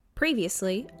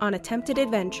Previously on Attempted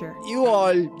Adventure. You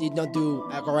all did not do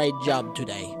a great job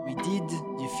today. We did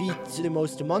defeat the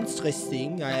most monstrous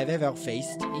thing I have ever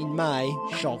faced in my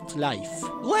short life.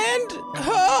 Land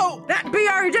ho! That be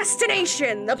our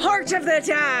destination, the Port of the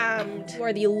Damned! You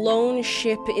are the lone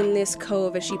ship in this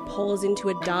cove as she pulls into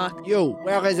a dock. You,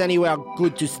 where is anywhere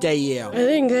good to stay here? I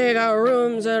think they got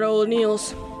rooms at Old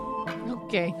Neil's.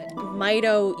 Okay.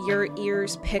 Mido, your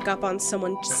ears pick up on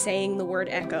someone saying the word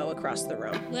echo across the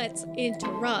room. Let's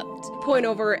interrupt. Point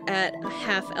over at a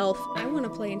half-elf. I want to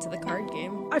play into the card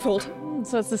game. I fold.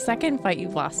 So it's the second fight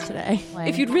you've lost today.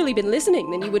 If you'd really been listening,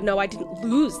 then you would know I didn't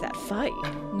lose that fight.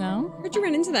 No? Where'd you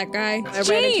run into that guy? I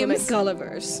ran into him at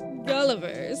Gulliver's.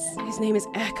 Gulliver's. His name is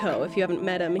Echo, if you haven't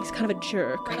met him. He's kind of a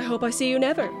jerk. I hope I see you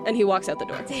never. And he walks out the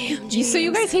door. Damn, So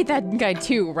you guys hate that guy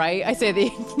too, right? I say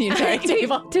the entire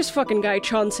table. This fucking guy,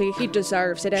 Chauncey, he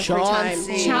deserves it every time.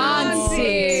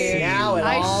 Chauncey. Now it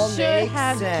all I should makes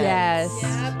have sense. guessed.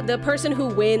 Yeah. The person who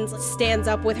wins stands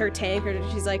up with her tankard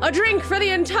and she's like, a drink for the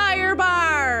entire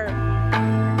bar!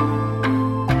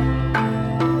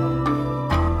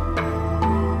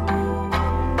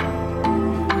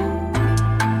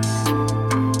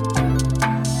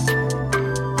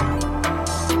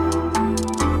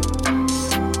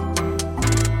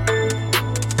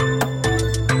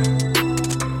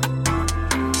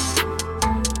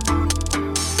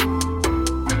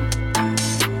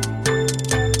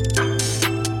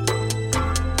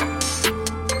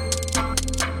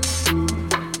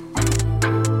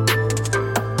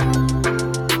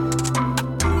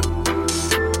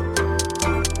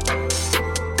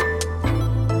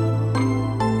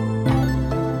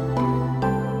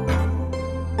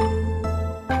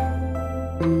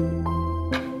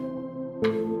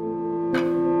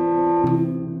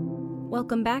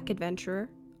 Welcome back, adventurer.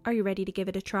 Are you ready to give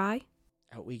it a try?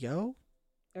 Out we go?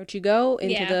 Out you go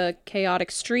into Yeah. the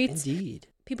chaotic streets. Indeed.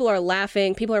 People are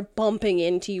laughing. People are bumping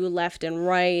into you left and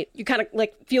right. You kind of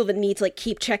feel the need to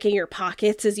keep checking your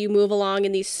pockets as you move along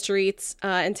in these streets.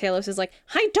 And Talos is like,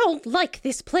 I don't like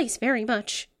this place very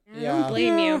much. I don't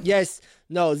blame you. Yes.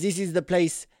 No, this is the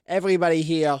place everybody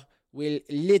here will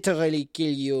literally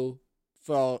kill you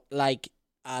for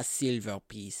a silver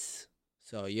piece.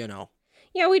 So, you know.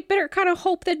 Yeah, we'd better kind of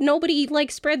hope that nobody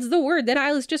spreads the word that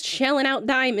I was just shelling out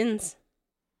diamonds.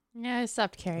 Yeah, I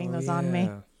stopped carrying those on me.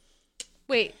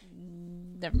 Wait,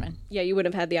 never mind. Yeah, you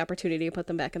wouldn't have had the opportunity to put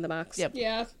them back in the box. Yep.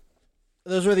 Yeah.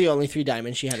 Those were the only 3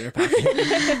 diamonds she had in her pocket.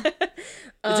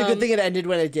 It's a good thing it ended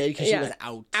when it did because she was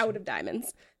out. Out of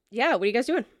diamonds. Yeah, what are you guys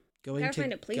doing? Going Gotta to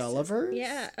find a place. Gulliver's?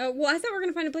 Yeah. Well, I thought we were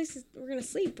gonna find a place we're gonna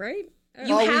sleep, right?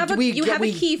 You have a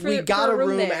key for we got for a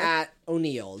room there. at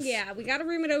O'Neill's. Yeah, we got a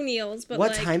room at O'Neill's, but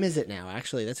What time is it now?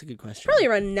 Actually, that's a good question. Probably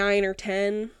around 9 or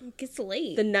 10. It gets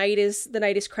late. The night is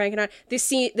cranking on.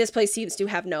 This place seems to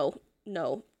have no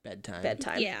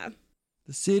bedtime. Yeah.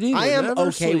 The city I am never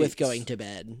okay with sleeps. going to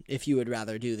bed if you would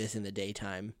rather do this in the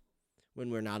daytime when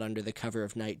we're not under the cover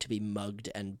of night to be mugged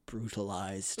and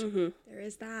brutalized. Mm-hmm. There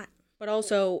is that. But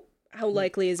also, how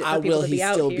likely is it for people Will to he be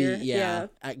out still here? be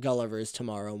at Gulliver's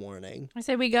tomorrow morning? I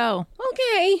say we go.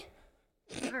 Okay.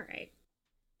 All right.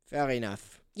 Fair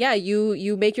enough. Yeah,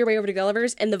 you make your way over to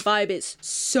Gulliver's, and the vibe is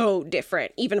so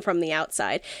different, even from the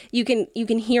outside. You can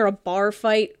hear a bar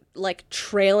fight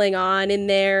trailing on in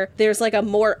there. There's a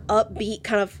more upbeat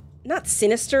kind of, not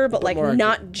sinister, but more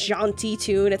not jaunty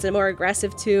tune. It's a more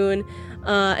aggressive tune,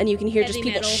 and you can hear Heavy just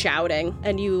people metal. shouting.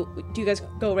 And do you guys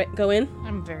go in?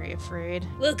 I'm very afraid.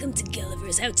 Welcome to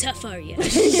Gulliver's. How tough are you?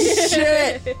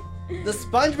 Shit! The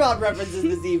SpongeBob references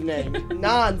this evening,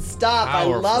 non-stop. I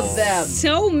love them.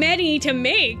 So many to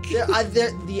make.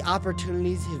 The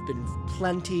opportunities have been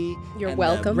plenty. You're and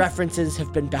welcome. The references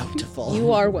have been bountiful.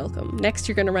 You are welcome. Next,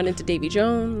 you're gonna run into Davy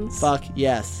Jones. Fuck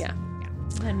yes. Yeah.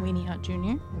 And Weenie Hut Jr.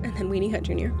 And then Weenie Hut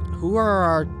Jr. Who are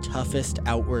our toughest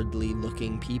outwardly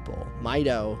looking people?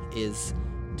 Mido is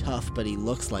tough, but he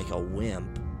looks like a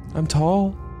wimp. I'm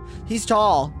tall. He's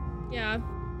tall. Yeah.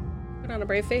 Put on a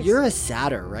brave face. You're a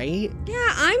satyr, right?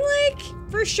 Yeah, I'm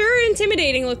for sure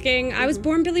intimidating looking. I was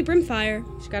born Billy Brimfire.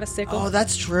 She got a sickle. Oh,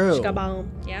 that's true. She got bomb.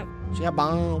 Yep. She got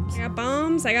bombs. I got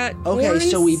bombs. I got Okay, horns.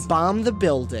 so we bomb the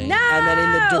building, No! and then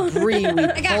in the debris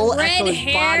we got pull red Echo's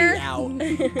hair. body out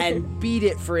and beat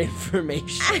it for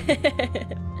information.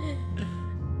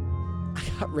 I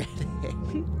got red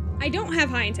hair. I don't have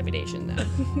high intimidation though.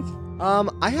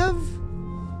 I have.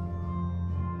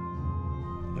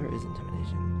 Where is intimidation?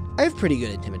 I have pretty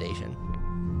good intimidation.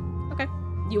 Okay.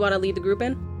 You want to lead the group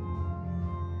in?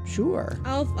 Sure.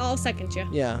 I'll second you.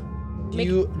 Yeah.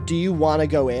 Do you want to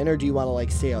go in, or do you want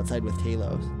to stay outside with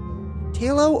Talos?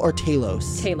 Talo or Talos?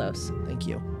 Talos. Thank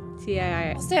you.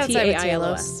 T-A-I- I'll stay outside with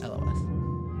T-A-I-L-O-S.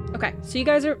 LOS. Okay, so you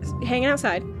guys are hanging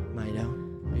outside.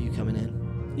 Mido, are you coming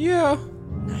in? Yeah.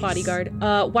 Nice. Bodyguard.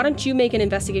 Why don't you make an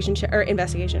intimidation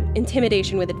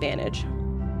with advantage?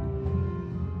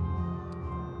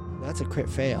 That's a crit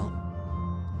fail.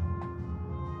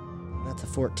 That's a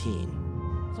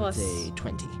 14. Plus- That's a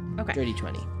 20. Okay. Dirty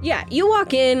 20. Yeah, you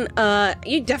walk in,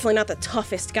 you're definitely not the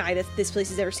toughest guy that this place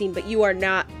has ever seen, but you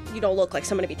don't look like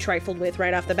someone to be trifled with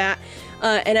right off the bat.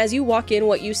 And as you walk in,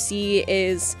 what you see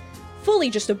is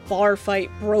fully just a bar fight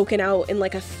broken out in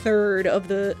like a third of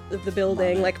the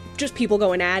building, like just people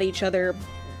going at each other,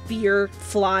 beer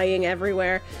flying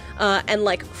everywhere, and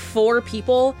like 4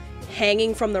 people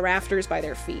hanging from the rafters by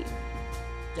their feet.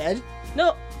 Dead?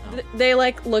 No, they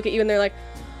like look at you and they're like,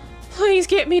 please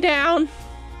get me down.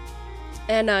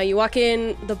 And you walk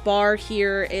in, the bar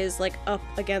here is like up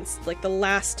against like the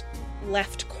last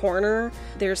left corner.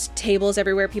 There's tables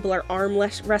everywhere. People are arm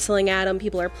wrestling at them.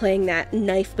 People are playing that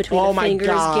knife between the my fingers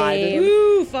God. game.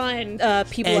 Ooh, fun.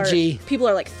 Edgy. People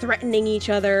are like threatening each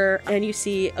other, and you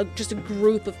see just a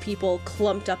group of people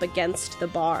clumped up against the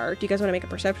bar. Do you guys want to make a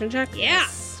perception check? Yeah.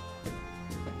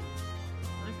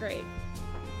 Not great.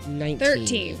 19.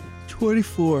 13.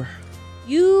 24.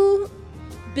 You,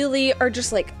 Billy, are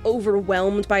just like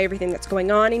overwhelmed by everything that's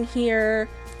going on in here.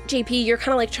 JP, you're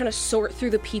kind of like trying to sort through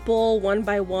the people one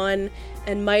by one,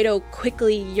 and Mido,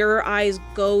 quickly your eyes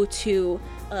go to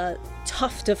a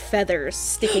tuft of feathers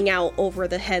sticking out over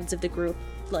the heads of the group,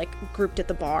 like grouped at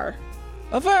the bar.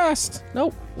 Avast!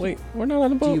 Nope. Wait, we're not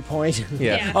on the Do boat. you point?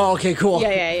 Yeah. Oh, okay, cool.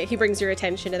 Yeah. He brings your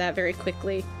attention to that very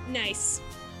quickly. Nice.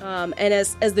 And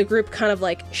as the group kind of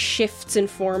like shifts and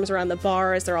forms around the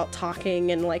bar as they're all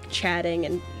talking and like chatting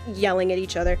and yelling at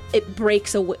each other, it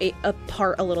breaks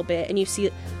apart a little bit, and you see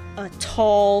a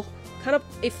tall, kind of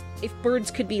if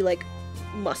birds could be like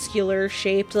muscular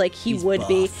shaped, like He's would buff.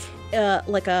 be,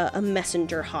 like a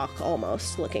messenger hawk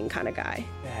almost looking kind of guy.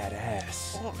 Badass.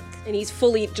 And he's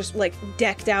fully just like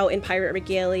decked out in pirate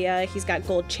regalia. He's got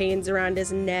gold chains around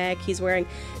his neck. He's wearing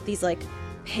these like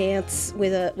pants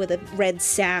with a red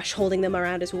sash holding them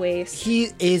around his waist.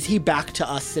 Is he back to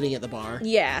us sitting at the bar?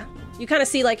 Yeah. You kind of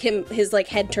see like his like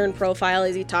head turn profile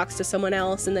as he talks to someone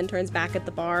else and then turns back at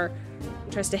the bar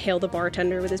and tries to hail the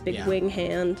bartender with his big Yeah. wing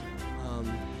hand.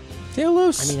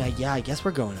 Talos. I mean, I guess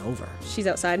we're going over. She's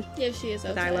outside. Yeah, she is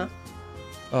outside. Dyla.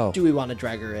 oh, Do we want to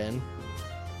drag her in?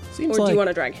 seems Or do like you want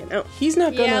to drag him out? he's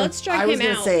not gonna. Yeah, let's drag I was him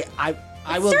gonna out. say I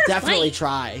Let's will start a definitely fight.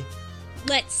 try.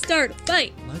 Let's start a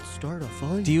fight. Let's start a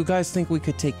fight. Do you guys think we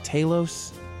could take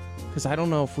Talos? Because I don't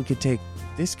know if we could take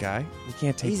this guy. We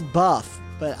can't take. He's buff,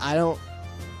 but I don't.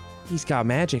 He's got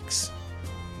magics.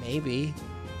 Maybe.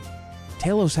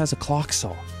 Talos has a clock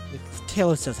saw.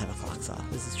 Talos does have a clock saw.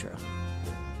 This is true.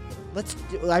 Let's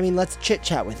chit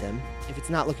chat with him. If it's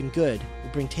not looking good,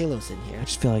 we'll bring Talos in here. I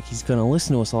just feel like he's gonna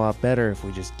listen to us a lot better if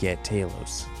we just get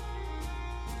Talos.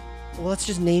 Well, let's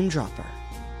just name drop her.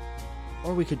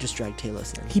 Or we could just drag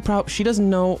Talos in. She doesn't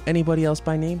know anybody else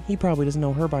by name. He probably doesn't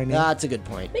know her by name. That's a good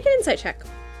point. Make an insight check.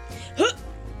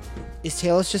 Is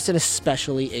Talos just an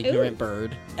especially ignorant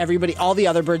bird? All the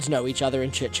other birds know each other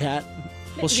and chit chat.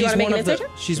 well, Do you wanna make an insight check?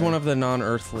 she's one of the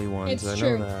non-earthly ones. It's I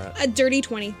true. know that. A dirty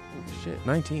 20. Shit,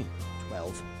 19.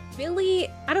 12. Billy,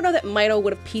 I don't know that Mido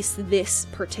would have pieced this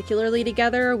particularly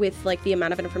together with like the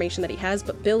amount of information that he has,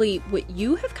 but Billy, what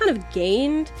you have kind of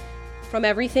gained from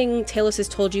everything Talos has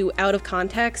told you out of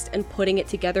context and putting it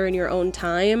together in your own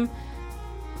time,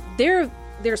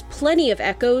 there's plenty of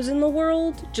echoes in the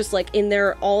world, just like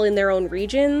all in their own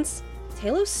regions.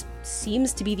 Talos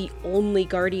seems to be the only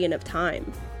guardian of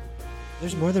time.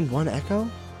 There's more than one echo?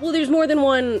 Well, there's more than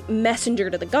one messenger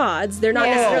to the gods. They're not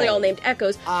necessarily all named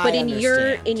echoes, I but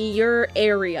understand. in your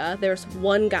area, there's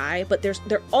one guy, but they're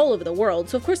all over the world.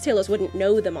 So of course Talos wouldn't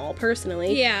know them all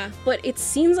personally. Yeah. But it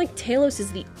seems like Talos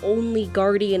is the only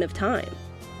guardian of time.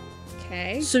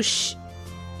 Okay. So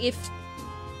if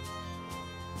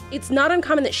it's not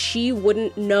uncommon that she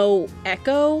wouldn't know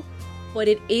Echo, but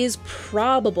it is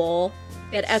probable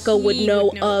that Echo would he know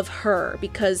would know. of her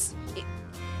because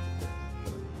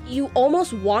you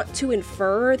almost want to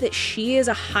infer that she is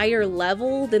a higher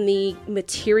level than the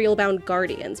material-bound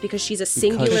guardians because she's a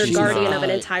singular she's guardian of an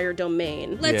not. entire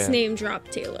domain. Let's Yeah. name drop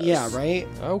Talos. Yeah, right?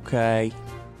 Okay.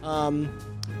 I'm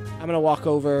gonna walk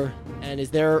over, and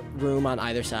is there room on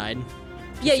either side?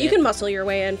 Yeah, you sit. can muscle your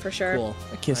way in for sure. Cool.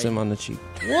 I kiss him on the cheek.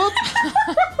 Whoop!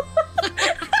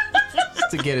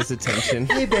 To get his attention.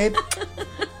 Hey, babe.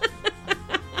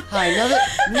 Hi,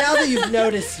 now that you've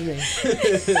noticed me.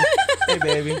 Hey,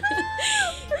 baby.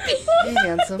 Hey,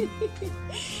 handsome.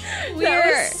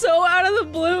 That was so out of the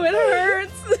blue, it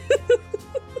hurts.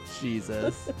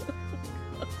 Jesus.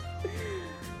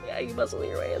 Yeah, you muscle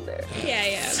your way in there.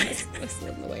 Yeah.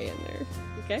 Muscling the way in there.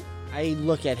 Okay. I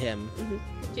look at him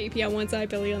JP on one side,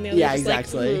 Billy on the other. Yeah, just like,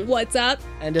 exactly. What's up?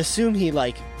 and assume he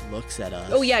like looks at us.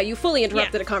 Oh yeah, you fully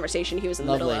interrupted a conversation he was in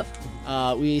the Lovely. middle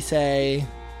of. We say,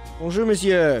 "Bonjour,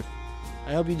 monsieur.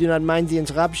 I hope you do not mind the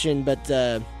interruption, but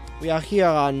we are here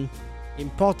on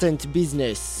important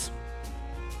business."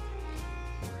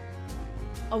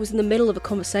 I was in the middle of a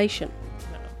conversation.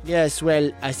 Yes,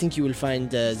 well, I think you will find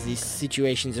these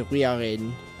situations that we are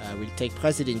in will take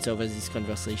precedence over this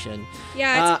conversation.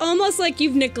 Yeah, it's almost like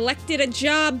you've neglected a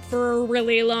job for a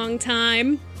really long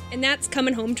time, and that's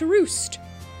coming home to roost.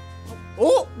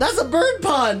 Oh, that's a bird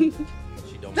pun!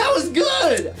 That was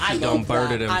good! I done loved that.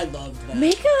 birded him. I loved that.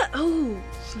 Make a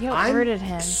She I'm outworded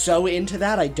him. so into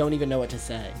that, I don't even know what to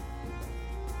say.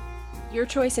 your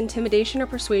choice: intimidation or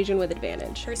persuasion with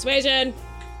advantage. Persuasion.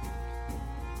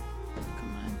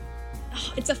 Come on.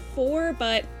 Oh, it's a 4,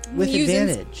 but I'm With using-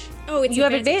 advantage. Oh, it's You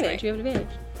have advantage, advantage. You have advantage.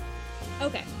 right.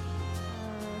 Okay.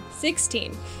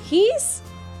 16. He's.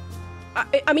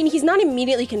 I mean, he's not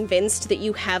immediately convinced that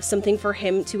you have something for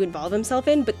him to involve himself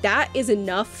in, but that is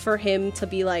enough for him to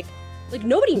be like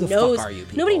nobody Who the knows. fuck are you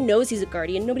people? Nobody knows he's a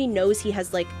guardian. Nobody knows he has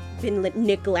been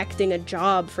neglecting a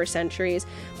job for centuries.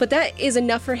 But that is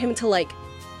enough for him to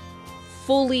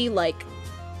fully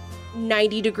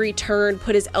 90-degree turn,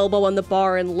 put his elbow on the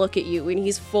bar, and look at you, and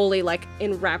he's fully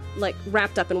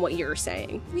wrapped up in what you're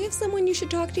saying. We have someone you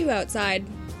should talk to outside.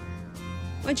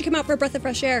 Why don't you come out for a breath of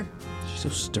fresh air? She's so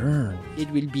stern. It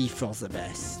will be for the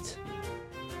best.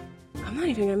 I'm not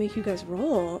even gonna make you guys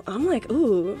roll. I'm like,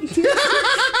 ooh.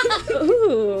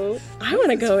 Ooh. I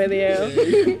wanna go with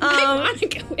you. I want to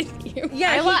go with you.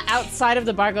 Yeah, Isla outside of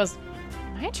the bar goes,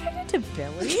 am I attracted to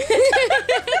Billy?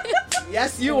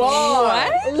 Yes, you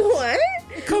are! What?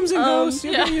 It comes and goes.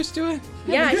 You're getting used to it.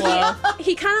 Yeah,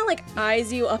 he kind of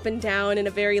eyes you up and down in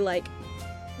a very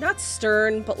not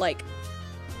stern, but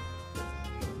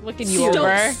Looking you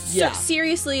over. Yeah.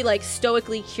 seriously,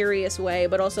 stoically curious way,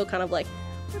 but also kind of what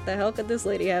the hell could this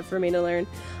lady have for me to learn?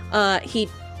 He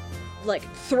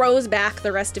throws back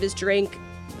the rest of his drink,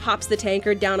 hops the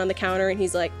tankard down on the counter, and he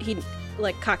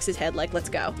cocks his head let's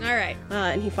go. All right.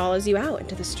 And he follows you out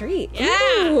into the street.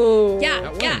 Yeah. Ooh.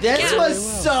 Yeah. This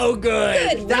was so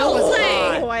good! Good That was play.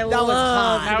 hot! Oh, I that was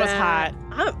love hot! That was hot.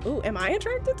 Ooh, am I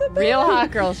attracted to Billy? Real hot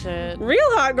girl shit.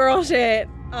 Real hot girl shit.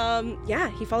 Yeah,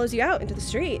 he follows you out into the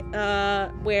street,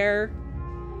 where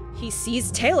he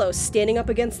sees Talos standing up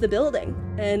against the building,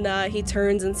 and he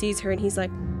turns and sees her, and he's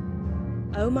like,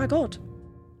 "Oh my god,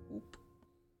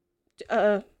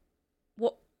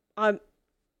 what? Am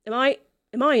I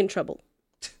in trouble?"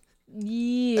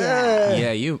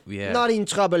 Yeah. Yeah. Not in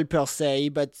trouble per se,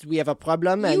 but we have a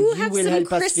problem and You you have will some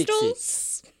help us fix it.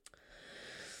 crystals?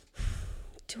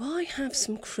 Do I have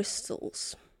some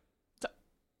crystals?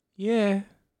 Yeah.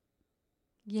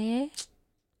 Yeah.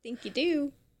 Think you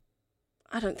do.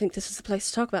 I don't think this is the place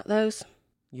to talk about those.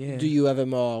 Yeah. Do you have a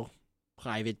more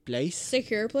private place?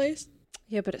 Secure place?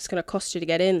 Yeah, but it's gonna cost you to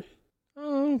get in. I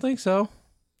don't think so.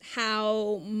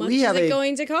 How much We is have it a-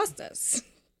 going to cost us?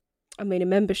 I mean, a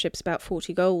membership's about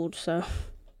 40 gold, so...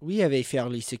 We have a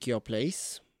fairly secure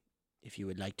place, if you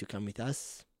would like to come with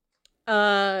us.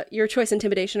 Your choice: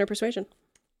 intimidation or persuasion.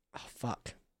 Oh,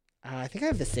 fuck. I think I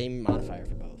have the same modifier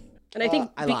for both. And I think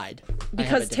I lied. I have a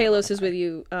because different Talos is modifier. with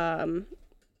you,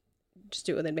 just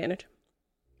do it with advantage.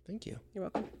 Thank you. You're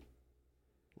welcome.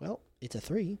 Well, it's a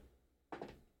 3.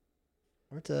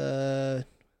 Or it's a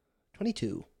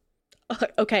 22.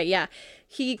 Okay, yeah.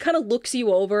 He kind of looks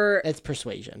you over. It's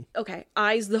persuasion. Okay,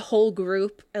 eyes the whole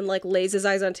group and lays his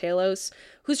eyes on Talos,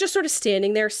 who's just sort of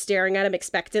standing there staring at him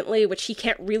expectantly, which he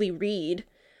can't really read.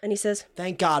 And he says,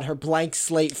 Thank God her blank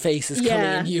slate face is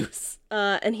Yeah. coming in use.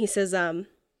 and he says, all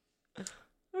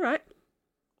right,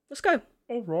 let's go.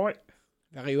 All right.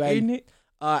 Very well. Ain't it?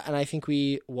 And I think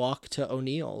we walk to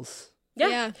O'Neill's.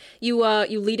 Yeah. You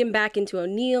lead him back into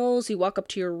O'Neill's. You walk up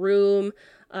to your room.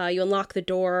 You unlock the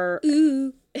door.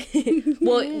 Ooh.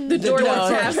 Well, the door to the door.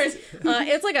 tavern.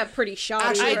 It's a pretty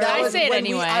shoddy room. I say it when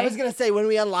anyway. I was going to say, when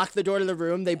we unlock the door to the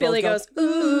room, they Billy both goes,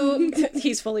 ooh.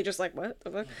 He's fully just what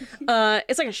the fuck?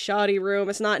 It's a shoddy room.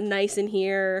 It's not nice in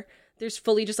here. There's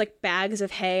fully just bags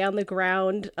of hay on the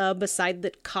ground beside the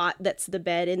cot that's the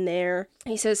bed in there.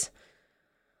 He says,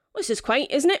 well, this is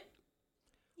quaint, isn't it?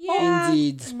 Yeah.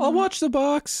 Indeed. I'll watch the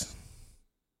box.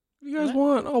 What do you guys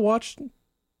want? I'll watch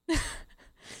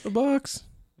the box.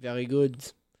 Very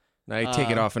good. Now you take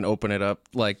it off and open it up.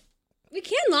 We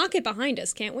can lock it behind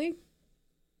us, can't we?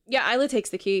 Yeah, Isla takes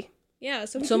the key. Yeah,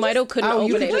 so So Mido couldn't Oh,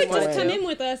 you open can it. if he just wanted come to. in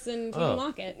with us and Oh.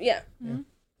 unlock it. Yeah.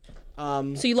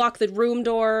 So you lock the room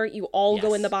door. You all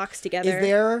go in the box together. Is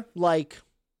there, like...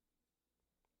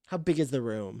 How big is the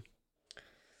room?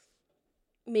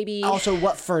 Maybe... Also,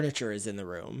 what furniture is in the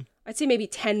room? I'd say maybe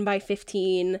 10 by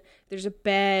 15. There's a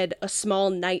bed, a small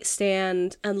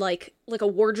nightstand, and like a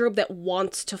wardrobe that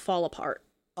wants to fall apart.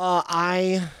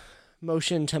 I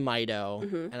motion to Mido,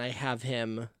 Mm-hmm. and I have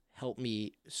him help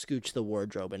me scooch the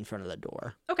wardrobe in front of the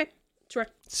door. Okay, sure.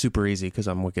 Super easy because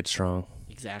I'm wicked strong.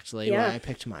 Exactly Yeah. why I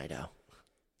picked Mido.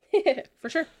 For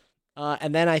sure.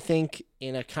 And then I think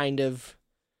in a kind of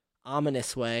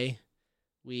ominous way,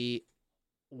 we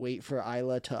wait for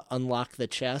Isla to unlock the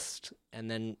chest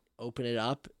and then open it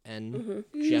up and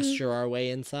Mm-hmm. gesture our way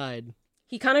inside.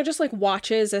 He kind of just like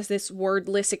watches as this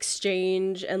wordless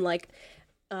exchange and like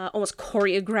almost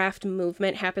choreographed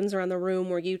movement happens around the room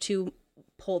where you two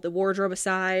pull the wardrobe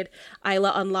aside.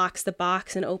 Isla unlocks the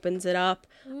box and opens it up.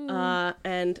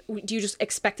 And do you just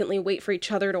expectantly wait for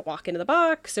each other to walk into the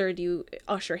box, or do you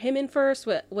usher him in first?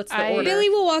 What's the order? Billy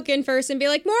will walk in first and be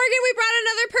like, Morgan, we brought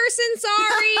another person.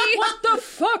 Sorry. What the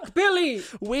fuck,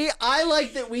 Billy? I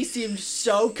like that we seemed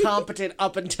so competent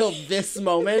up until this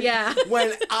moment. Yeah.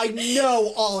 When I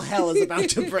know all hell is about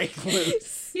to break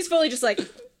loose. He's fully just like,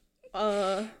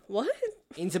 what?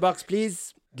 In the box,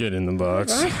 please. Get in the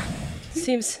box.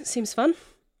 Seems fun.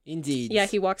 Indeed. Yeah,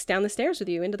 he walks down the stairs with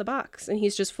you into the box, and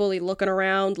he's just fully looking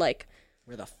around like,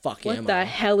 Where the fuck what am the I?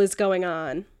 hell is going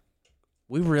on?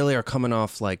 We really are coming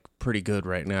off like pretty good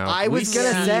right now. I was We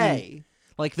gonna seem- say.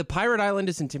 like the pirate island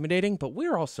is intimidating, but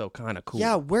we're also kind of cool.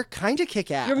 Yeah, we're kind of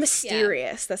kick-ass. You're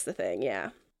mysterious. That's the thing. Yeah.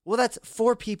 Well, that's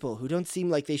 4 people who don't seem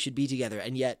like they should be together,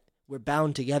 and yet we're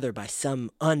bound together by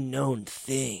some unknown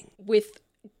thing. With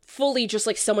fully just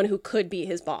like someone who could be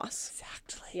his boss.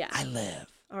 Exactly. Yeah. I live.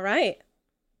 All right.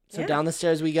 So Yeah. down the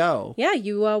stairs we go. Yeah,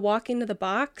 you walk into the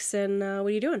box, and what are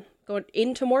you doing? Going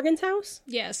into Morgan's house?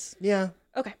 Yes. Yeah.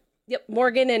 Okay. Yep.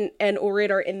 Morgan and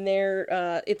Urid are in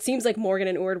there. It seems like Morgan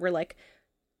and Urid were like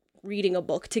reading a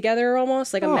book together,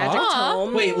 almost like a magic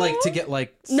tome. Wait, like to get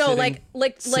like No, sitting,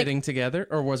 like sitting together,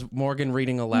 or was Morgan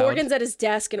reading aloud? Morgan's at his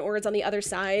desk and Urid's on the other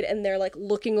side, and they're like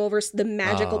looking over the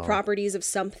magical properties of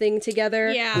something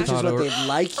together. Yeah. Which is thought what it were- they'd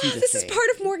like you to This is think. part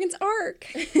of Morgan's arc.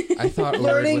 I thought Urid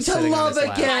Learning was to sitting on love his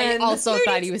lap. again. I also Learning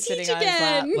thought he to was teach sitting on his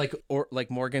lap. again. Like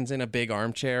Morgan's in a big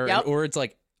armchair, Yep. and Urid's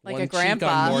like Like one a cheek grandpa.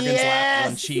 on Morgan's lap, Yes!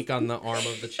 one cheek on the arm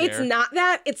of the chair. It's not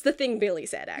that. It's the thing Billy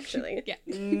said, actually. Yeah.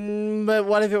 But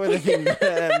what if it were the thing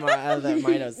that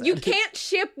Mido said? You can't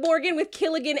ship Morgan with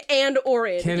Killigan and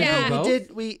Urid. Can it Yeah. go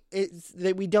both?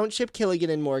 We don't ship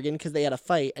Killigan and Morgan because they had a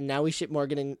fight, and now we ship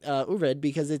Morgan and Urid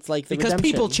because it's like the Because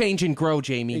redemption. people change and grow,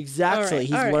 Jamie. Exactly. All right,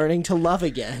 He's all right. learning to love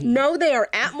again. No, they are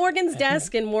at Morgan's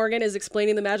desk, and Morgan is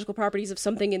explaining the magical properties of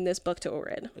something in this book to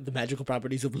Urid. The magical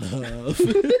properties of love.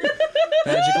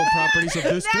 Magical properties of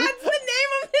this book. That's the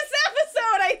name of this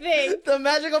episode, I think. The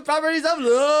magical properties of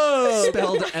love.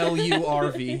 Spelled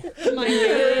L-U-R-V.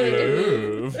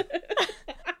 My God.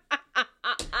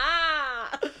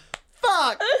 Ah!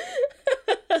 Fuck.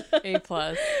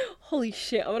 A+. Holy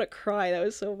shit, I'm gonna cry. That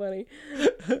was so funny.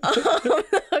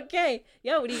 Okay.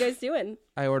 Yeah, what are you guys doing?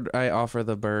 I offer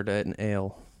the bird an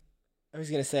ale. I was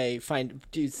gonna say,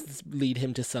 lead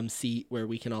him to some seat where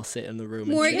we can all sit in the room.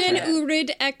 And Morgan, chit-chat.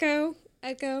 Urid,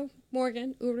 Echo,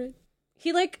 Morgan, Urid.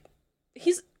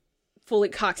 He's fully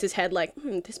cocks his head like,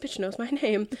 this bitch knows my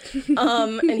name.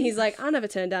 And he's like, I'll never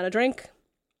turn down a drink.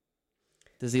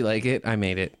 Does he like it? I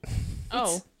made it.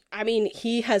 Oh. I mean,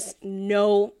 he has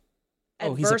no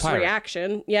Oh, he's a adverse pirate.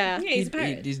 reaction. Yeah. Yeah, he's a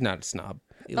pirate. He's not a snob.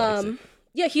 He likes it.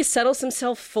 Yeah, he settles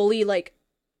himself fully, like,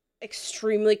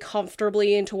 extremely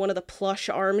comfortably into one of the plush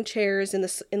armchairs in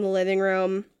the living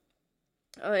room,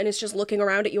 and is just looking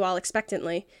around at you all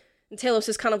expectantly. And Talos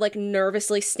is kind of like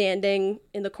nervously standing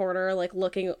in the corner, like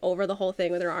looking over the whole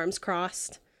thing with her arms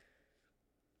crossed.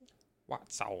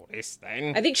 What's all this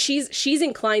then? I think she's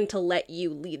inclined to let you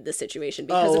lead the situation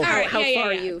because of okay. how Alright, yeah,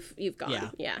 far yeah. you've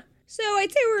gone. Yeah. So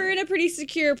I'd say we're in a pretty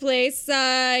secure place.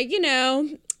 How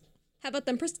about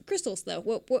them crystals though?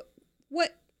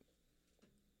 What?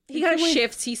 He kind of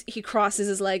shifts. He crosses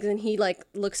his legs and he like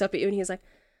looks up at you and he's like,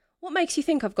 "What makes you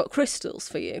think I've got crystals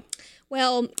for you?"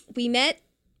 Well, we met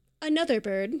another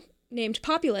bird named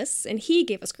Populus, and he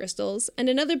gave us crystals, and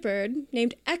another bird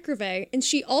named Ekreve, and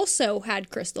she also had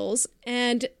crystals,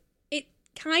 and it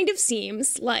kind of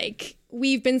seems like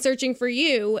we've been searching for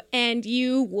you, and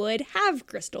you would have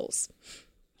crystals.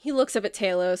 He looks up at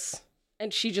Talos,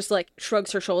 and she just, like,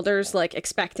 shrugs her shoulders, like,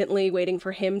 expectantly, waiting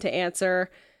for him to answer.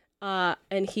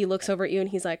 And he looks over at you, and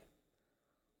he's like,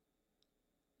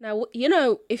 "Now,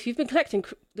 if you've been collecting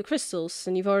the crystals,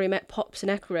 and you've already met Pops and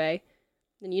Ekre,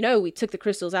 And you know we took the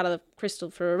crystals out of the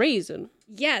crystal for a reason.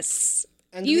 Yes.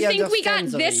 And You we think we got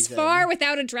understand the this reason. far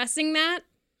without addressing that?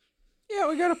 Yeah,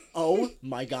 we gotta. Oh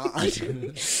my god.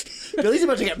 Billy's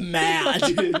about to get mad.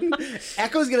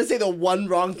 Echo's gonna say the one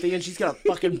wrong thing and she's gonna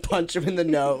fucking punch him in the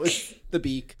nose. The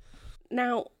beak.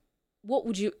 Now,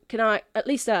 can I at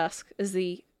least ask, as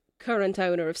the current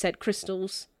owner of said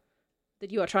crystals,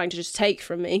 that you are trying to just take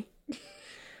from me,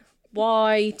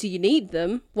 why do you need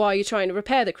them? Why are you trying to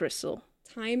repair the crystal?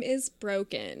 Time is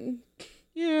broken.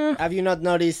 Yeah. Have you not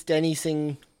noticed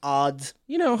anything odd?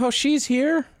 You know how she's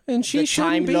here and she The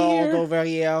shouldn't Time be Lord here. over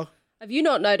here. Have you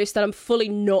not noticed that I'm fully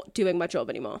not doing my job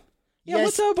anymore? Yeah,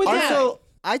 what's up with that? also,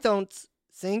 I don't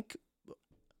think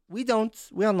we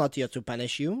are not here to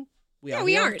punish you. We No, are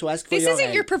we here aren't. to ask for This your isn't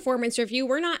help. your performance review.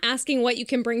 We're not asking what you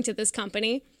can bring to this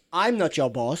company. I'm not your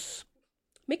boss.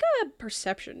 Make a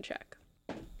perception check.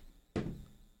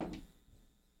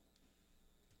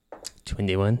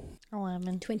 21.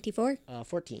 11. 24.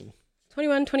 14.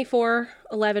 21, 24,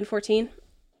 11, 14.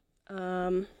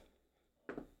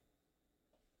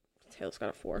 Tails got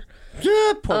a 4.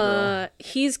 Yeah, poor girl.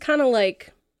 He's kind of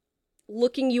like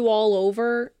looking you all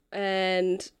over,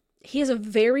 and he has a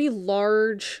very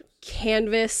large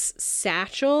canvas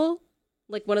satchel,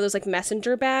 like one of those like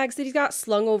messenger bags that he's got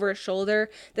slung over his shoulder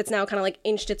that's now kind of like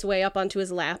inched its way up onto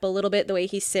his lap a little bit the way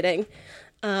he's sitting.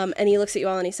 And he looks at you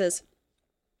all and he says,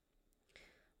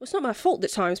 well, it's not my fault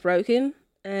that time's broken,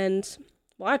 and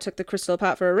well, I took the crystal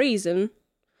apart for a reason.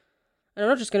 And I'm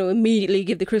not just going to immediately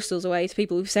give the crystals away to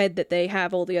people who've said that they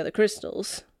have all the other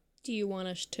crystals. Do you want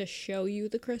us to show you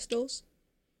the crystals?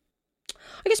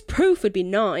 I guess proof would be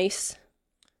nice.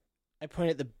 I point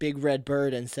at the big red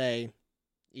bird and say,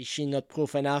 is she not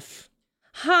proof enough?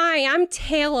 Hi, I'm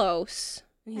Talos.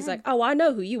 And he's like, oh, I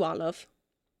know who you are, love.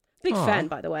 Big Aw. fan,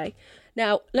 by the way.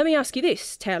 Now, let me ask you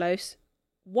this, Talos.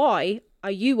 Why are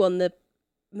you on the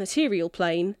material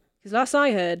plane? Because last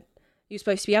I heard, you were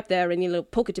supposed to be up there in your little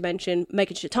pocket dimension,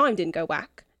 making sure time didn't go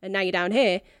whack. And now you're down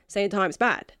here, saying time's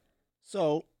bad.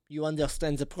 So, you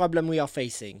understand the problem we are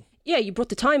facing. Yeah, you brought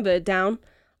the time bird down,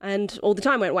 and all the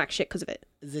time went whack shit because of it.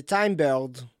 The time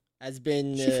bird has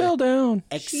been She fell down.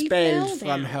 expelled fell from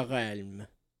down. her realm.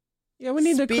 Yeah, we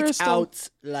need the Spit crystal. out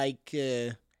like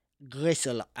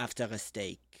gristle after a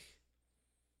steak.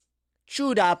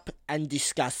 Chewed up and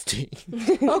disgusting.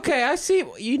 Okay, I see.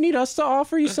 You need us to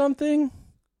offer you something?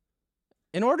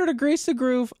 In order to grace the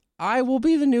groove, I will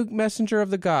be the new messenger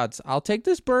of the gods. I'll take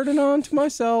this burden on to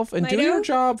myself and do Mido? your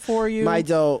job for you.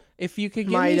 Mido, If you could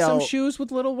give me some Mido. shoes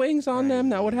with little wings on them,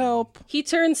 that would help. He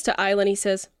turns to Isla and he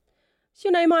says, is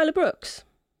your name Isla Brooks?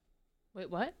 Wait,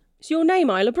 what? Is your name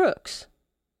Isla Brooks?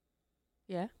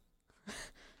 Yeah.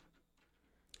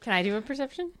 Can I do a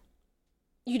perception?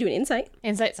 You do an insight.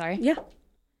 Insight, sorry. Yeah.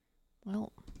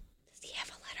 Well, Does he have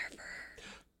a letter for her?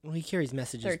 well, he carries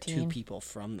messages 13. to people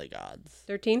from the gods.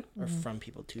 13. Or from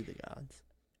people to the gods.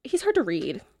 He's hard to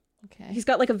read. okay. He's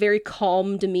got like a very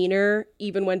calm demeanor,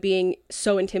 even when being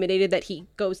so intimidated that he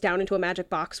goes down into a magic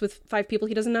box with 5 people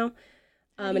he doesn't know.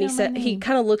 How do And you he know said my he name?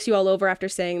 kind of looks you all over after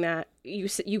saying that.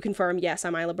 You confirm, yes,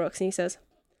 I'm Isla Brooks, and he says,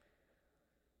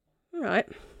 "All right,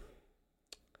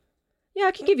 yeah,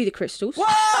 I can give you the crystals."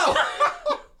 Whoa!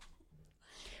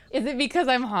 Is it because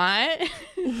I'm hot?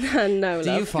 No, Do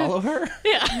love. you follow her?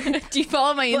 Yeah. Do you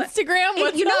follow my But- Instagram?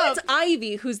 What's you know up? it's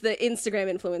Ivy who's the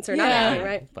Instagram influencer, not Yeah. Ivy,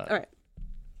 right? But- All right.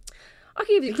 I'll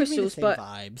give you the Give me the crystals, same but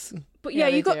vibes. yeah,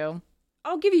 they you got. do.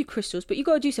 I'll give you crystals, but you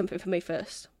got to do something for me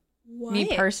first. What?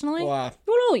 Me personally? Well,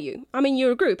 Well, all you. I mean,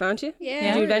 you're a group, aren't you?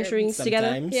 Yeah. Do we're- adventuring together.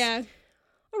 sometimes. Yeah.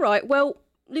 All right. Well,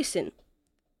 listen.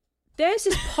 There's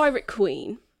this pirate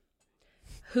queen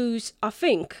who's, I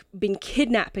think, been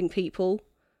kidnapping people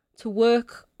to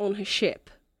work on her ship,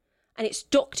 and it's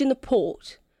docked in the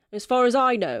port. And as far as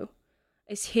I know,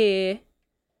 it's here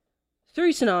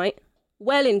through tonight,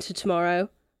 well into tomorrow,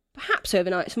 perhaps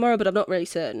overnight tomorrow, but I'm not really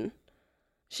certain.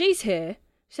 She's here.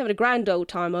 She's having a grand old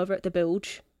time over at the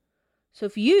bilge. So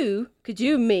if you could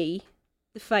do me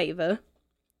the favour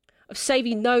of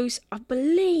saving those, I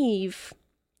believe,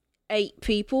 8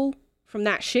 people from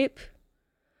that ship,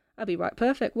 that'd be right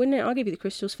perfect, wouldn't it? I'll give you the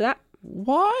crystals for that.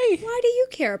 Why? Why do you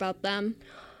care about them?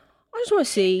 I just want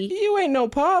to see. You ain't no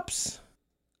pops.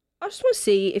 I just want to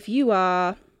see if you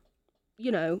are,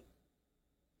 you know,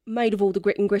 made of all the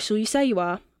grit and gristle you say you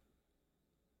are.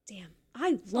 Damn.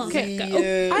 I love Okay.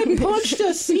 Echo. I punched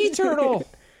a sea turtle.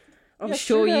 I'm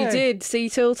sure you Yesterday. did. Sea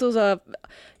turtles are,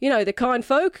 you know, the kind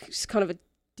folk. It's kind of a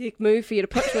dick move for you to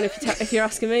punch one if you're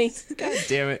asking me. God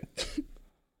damn it.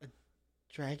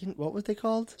 Dragon, what was they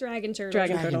called? Dragon turtle.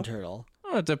 Dragon turtle. turtle. I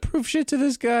don't have to prove shit to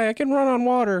this guy. I can run on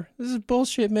water. This is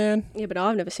bullshit, man. Yeah, but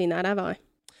I've never seen that, have I?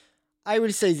 I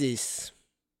will say this.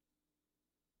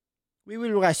 We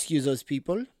will rescue those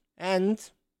people, and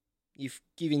if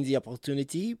given the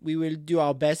opportunity, we will do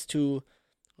our best to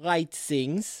right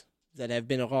things that have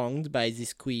been wronged by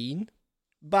this queen.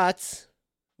 But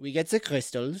we get the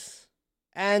crystals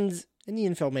and any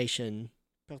information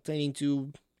pertaining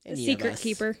to The any of secret us,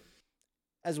 keeper.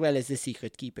 as well as the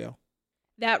secret keeper.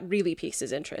 That really piques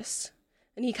his interest.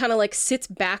 And he kind of like sits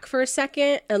back for a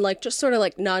second and like just sort of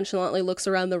like nonchalantly looks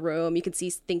around the room. You can see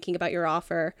he's thinking about your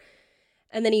offer.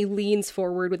 And then he leans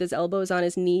forward with his elbows on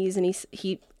his knees and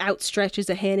he outstretches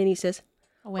a hand and he says,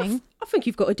 A wing. I think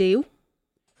you've got a deal.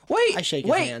 Wait, I shake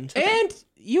his hand. And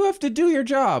you have to do your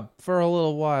job for a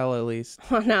little while at least.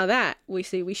 Well, now that, we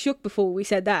shook before we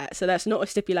said that, so that's not a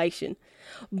stipulation.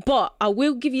 But I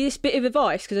will give you this bit of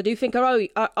advice, because I do think I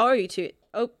owe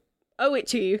it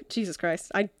to you. Jesus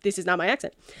Christ, this is not my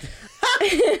accent.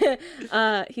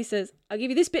 He says, I'll give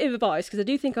you this bit of advice, because I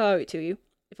do think I owe it to you,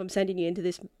 if I'm sending you into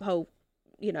this whole,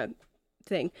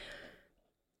 thing.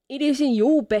 It is in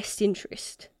your best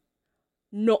interest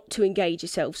not to engage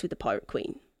yourselves with the Pirate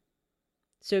Queen.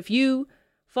 So if you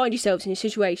find yourselves in a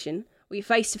situation where you're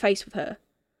face to face with her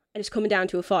and it's coming down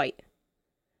to a fight,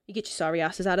 you get your sorry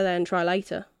asses out of there and try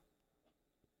later.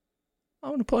 I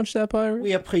want to punch that pirate.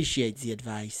 We appreciate the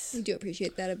advice. We do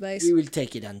appreciate that advice. We will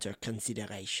take it under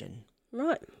consideration.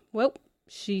 Right. Well,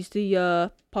 she's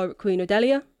the Pirate Queen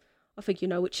Odelia. I think you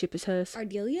know which ship is hers.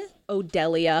 Ardelia?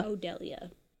 Odelia. Odelia.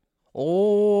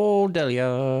 Oh,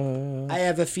 Delia. I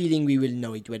have a feeling we will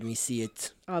know it when we see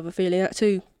it. I have a feeling that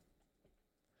too.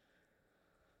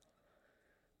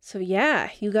 So yeah,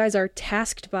 you guys are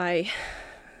tasked by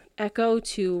Echo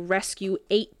to rescue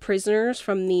 8 prisoners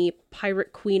from the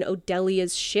Pirate Queen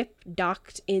Odelia's ship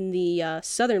docked in the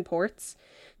southern ports.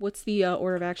 What's the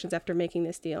order of actions after making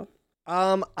this deal?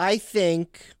 I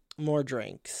think more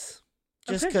drinks.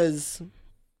 Just Okay. because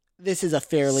this is a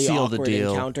fairly Seal the awkward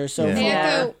deal. encounter. So Yeah. Hey,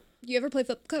 Yeah. Echo, you ever play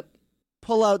Flip Cup?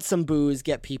 pull out some booze,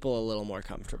 get people a little more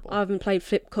comfortable. I haven't played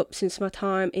Flip Cup since my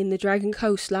time in the Dragon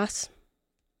Coast, lass.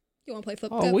 You want to play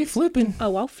Flip Oh, Cup? we flipping.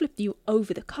 Oh, I'll flip you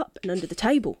over the cup and under the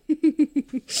table.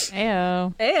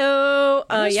 Ayo. Ayo!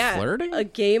 That's Yeah. flirting? A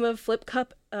game of Flip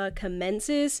Cup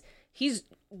commences.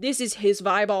 This is his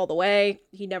vibe all the way.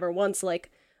 He never once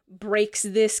breaks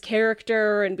this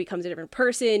character and becomes a different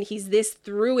person. He's this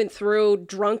through and through,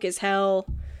 drunk as hell.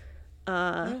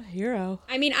 A hero.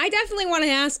 I mean, I definitely want to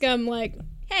ask him,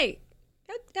 hey,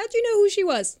 how'd you know who she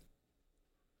was?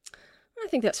 I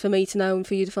think that's for me to know and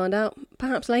for you to find out.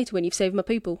 Perhaps later when you've saved my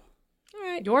people. All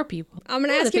right. Your people. I'm going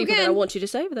to Yeah, ask the you people that I again. want you to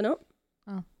save, they're not.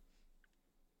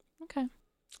 Okay.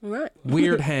 All right.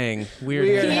 Weird hang. Weird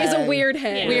Weird He hang. is a hang. weird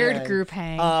hang. Weird group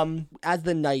hang. As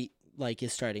the night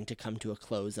is starting to come to a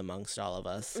close amongst all of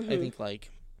us, I think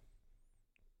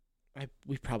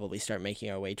we probably start making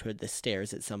our way toward the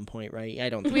stairs at some point, right? I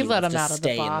don't think We he let wants him to out of the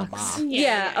stay in box. box.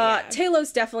 Yeah,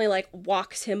 Talos definitely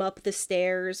walks him up the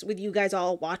stairs with you guys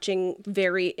all watching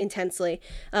very intensely.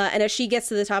 And as she gets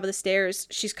to the top of the stairs,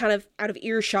 she's kind of out of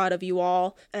earshot of you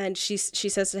all, and she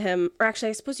says to him, or actually,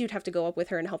 I suppose you'd have to go up with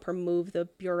her and help her move the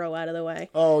bureau out of the way.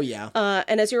 Oh, yeah.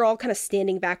 And as you're all kind of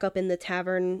standing back up in the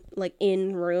tavern,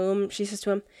 in room, she says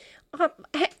to him,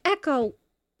 Echo,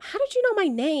 how did you know my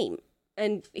name?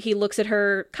 And he looks at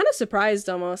her, kind of surprised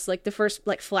almost, the first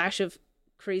flash of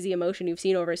crazy emotion you've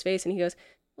seen over his face, and he goes,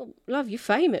 "Well, love, you're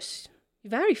famous. You're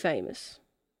very famous.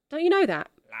 Don't you know that?"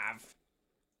 Love.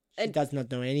 She does not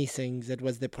know anything. That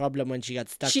was the problem when she got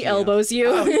stuck She here. elbows you.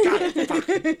 Oh,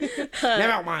 God, fuck.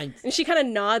 Never mind. And she kind of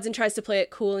nods and tries to play it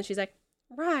cool, and she's like,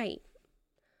 "Right.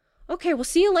 Okay, we'll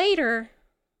see you later." And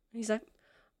he's like,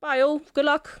 "Bye all. Good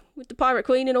luck with the Pirate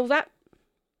Queen and all that.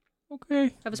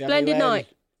 Okay. Have a Very splendid well. night."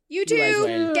 You You as too.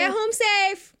 well. Get home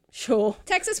safe. Sure.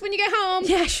 Text us when you get home.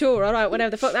 Yeah, sure. All right, whatever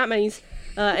the fuck that means.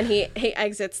 And he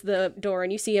exits the door,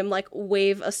 and you see him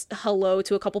wave a hello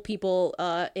to a couple people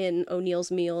in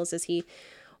O'Neill's Meals as he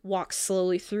walks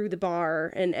slowly through the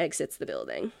bar and exits the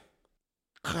building.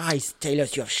 Christ, Taylor,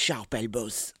 you have sharp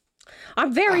elbows.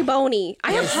 I'm very bony.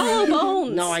 I have hollow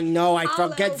bones. No, I know. I Hollow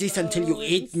forget this until you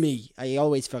eat me. I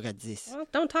always forget this. Well,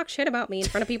 don't talk shit about me in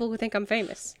front of people who think I'm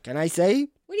famous. Can I say?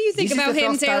 What do you think This is about the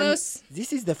him, first time- Talos?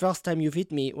 This is the first time you've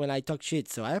hit me when I talk shit,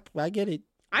 so I get it.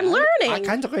 I'm learning. I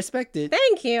kind of respect it.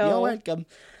 Thank you. You're welcome.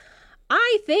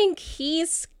 I think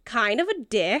he's kind of a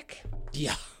dick.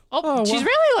 Yeah. Oh, she's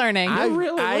really learning. You're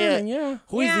really learning, yeah.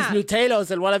 Who is Yeah. this new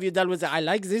Talos and what have you done with it? I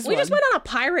like this We one. just went on a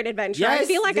pirate adventure. I Yes,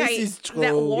 feel like this is true. that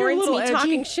You're a warrants little me edgy.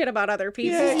 talking shit about other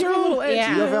people. Yeah, you're a little edgy.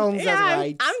 Yeah. You've earned that Yeah,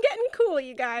 right. I'm getting cool. cool,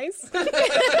 you guys.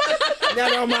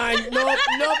 Never mind. Nope.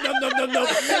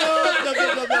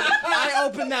 I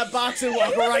open that box and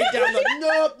walk right down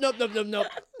the nope.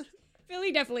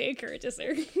 Billy definitely encourages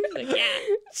her. Like,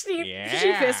 yeah.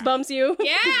 She fist bumps you.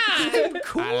 Yeah.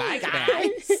 Cool, I like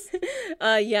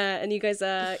that. Yeah, and you guys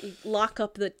you lock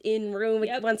up the inn room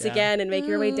Yep. once again and make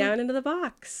your way down into the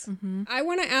box. I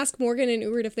want to ask Morgan and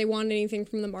Urid if they want anything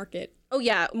from the market. Oh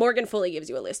yeah, Morgan fully gives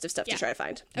you a list of stuff to try to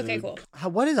find. Okay, cool.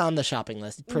 What is on the shopping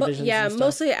list? Provisions. Yeah, and stuff?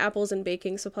 mostly apples and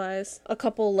baking supplies. A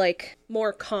couple like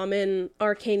more common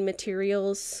arcane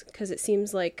materials because it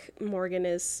seems like Morgan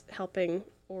is helping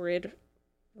Orid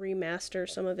remaster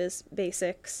some of his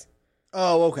basics.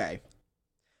 Oh, okay.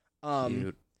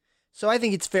 Cute. So I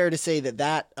think it's fair to say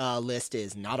that list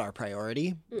is not our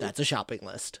priority. That's a shopping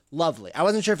list. Lovely. I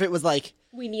wasn't sure if it was like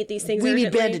We need these things. we need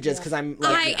urgently. bandages because I'm.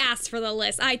 Like, I asked for the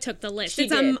list. I took the list. She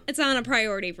It's on a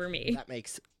priority for me. That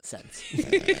makes sense.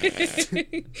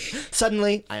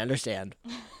 Suddenly, I understand.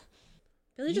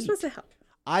 Billy just wants to help.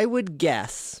 I would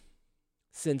guess,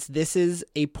 since this is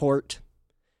a port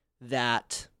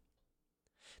that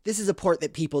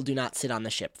people do not sit on the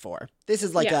ship for. This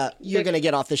is like you're going to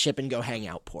get off the ship and go hang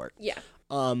out port. Yeah.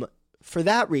 For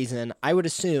that reason, I would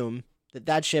assume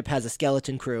that ship has a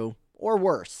skeleton crew or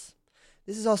worse.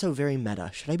 This is also very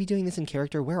meta. Should I be doing this in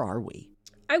character? Where are we?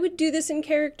 I would do this in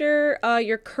character.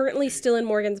 You're currently still in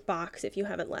Morgan's box if you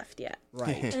haven't left yet.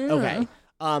 Right. Okay.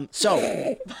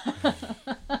 So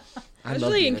I was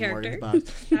love really being in character. Morgan's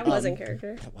box. That was in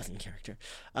character. That wasn't character.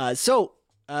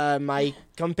 My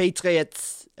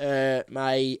compatriots,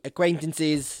 my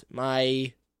acquaintances,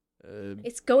 my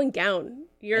It's going down.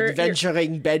 Your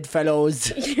adventuring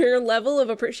bedfellows your level of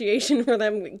appreciation for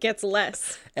them gets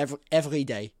less. every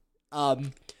day.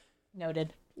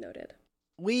 Noted. Noted.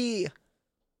 We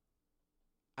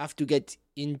have to get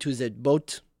into the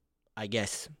boat, I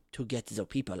guess, to get the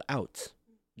people out.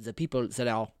 The people that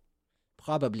are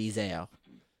probably there.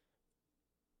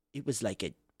 It was like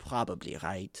a probably,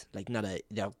 right? Like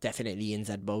they're definitely in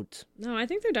that boat. No, I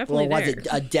think they're Or definitely was there. it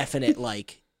a definite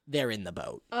like they're in the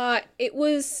boat? It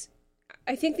was.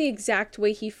 I think the exact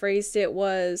way he phrased it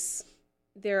was,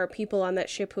 there are people on that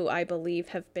ship who I believe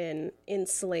have been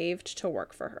enslaved to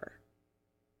work for her.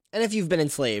 And if you've been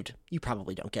enslaved, you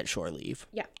probably don't get shore leave.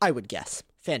 Yeah. I would guess.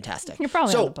 Fantastic. You're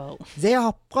probably so, on the boat. They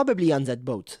are probably on that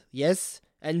boat, yes?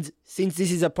 And since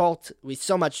this is a port with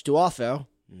so much to offer,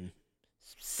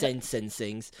 sense and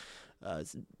things,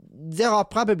 there are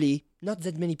probably not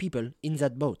that many people in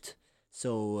that boat.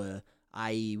 So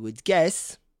I would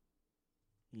guess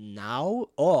now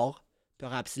or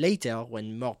perhaps later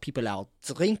when more people are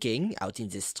drinking out in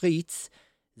the streets,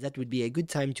 that would be a good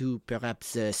time to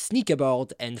perhaps sneak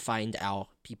aboard and find our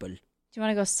people. Do you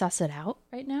want to go suss it out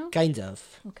right now? Kind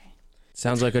of. Okay.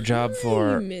 Sounds like a job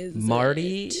for Time is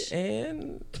Marty it?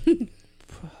 and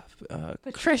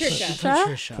Patricia.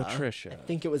 Patricia. I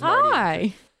think it was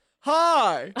Marty.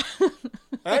 Hi. Hi!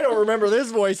 I don't remember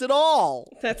this voice at all.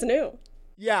 That's new.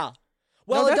 Yeah.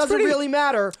 Well, No, it that's doesn't pretty- really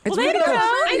matter. It's Well, pretty there you close.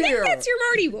 go. I think Here. that's your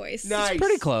Marty voice. Nice.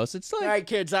 Pretty close. It's All like right,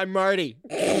 kids, I'm Marty.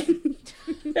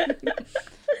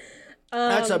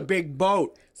 That's a big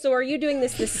boat. So are you doing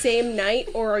this the same night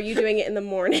or are you doing it in the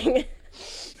morning?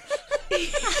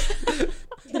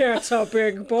 That's a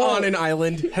big boat. on an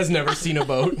island, has never seen a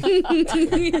boat.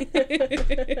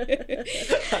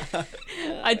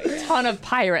 A ton of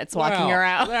pirates walking Wow,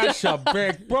 around. That's a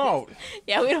big boat.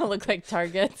 Yeah, we don't look like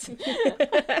targets.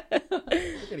 We're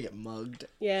gonna get mugged.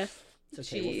 Yeah. It's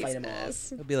okay, we'll fight them off.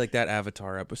 Jesus. It'll be like that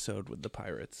Avatar episode with the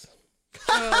pirates.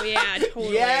 Oh yeah,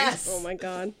 totally. Yes! Oh my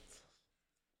god.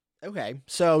 Okay,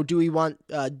 so do we want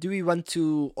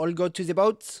to all go to the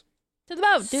boats? To the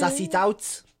boat, dude. Suss it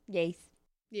out? Yes.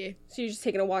 Yeah. So you're just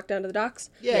taking a walk down to the docks?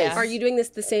 Yes. Are you doing this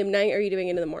the same night or are you doing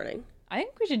it in the morning? I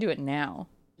think we should do it now.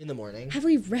 In the morning. Have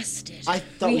we rested? I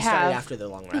thought We we started have- after the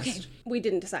long rest. Okay. We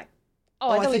didn't decide. Oh,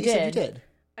 I thought we you said you did. did.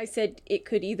 I said it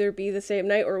could either be the same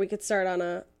night or we could start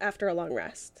on after a long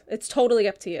rest. It's totally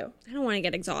up to you. I don't want to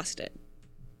get exhausted.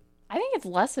 I think it's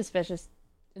less suspicious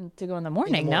to go in the In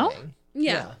morning, the no? morning.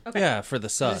 Yeah. Okay. Yeah, for the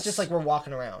sus. It's just like we're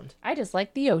walking around. I just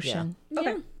like the ocean.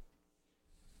 Okay.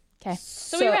 Okay.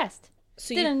 So we rest.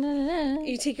 So Dun-dun-dun-dun.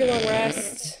 you take your long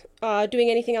rest. Doing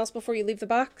anything else before you leave the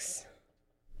box?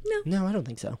 No, I don't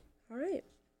think so. All right.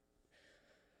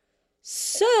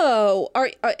 So,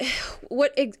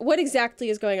 what exactly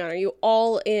is going on? Are you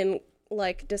all in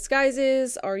like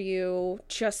disguises? Are you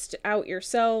just out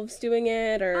yourselves doing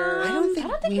it, or I don't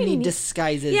think we we need need-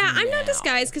 disguises. Yeah, I'm now. not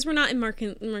disguised because we're not in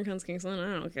Marcon's Kingsland.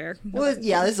 I don't care. Well,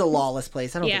 yeah, this is a lawless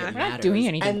place. I don't Yeah. think it We're matters. not doing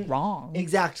anything And- wrong.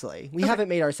 Exactly. We haven't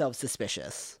made ourselves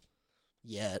suspicious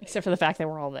yet. Except for the fact that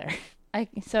we're all there.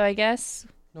 So I guess,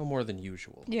 No more than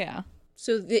usual. yeah.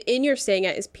 So the inn you're staying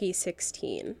at is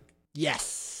P16.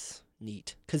 Yes.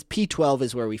 Neat. Because P12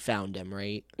 is where we found him,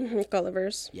 right?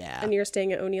 Gulliver's. Yeah. And you're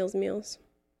staying at O'Neill's Meals.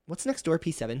 What's next door,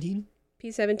 P17?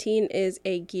 P17 is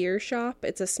a gear shop.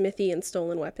 It's a smithy and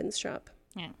stolen weapons shop.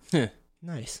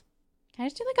 Nice. Can I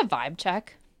just do like a vibe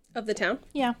check? Of the town?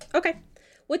 Yeah. Okay.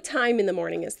 What time in the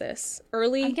morning is this?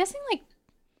 Early? I'm guessing like,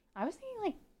 I was thinking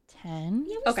like 10.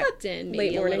 Yeah, we Okay. slept in Late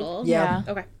maybe a morning. little. Yeah.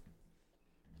 Okay.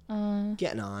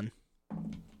 Getting on.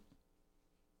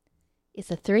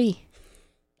 It's a 3.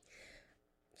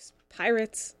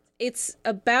 Pirates. It's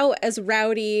about as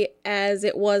rowdy as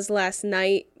it was last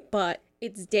night, but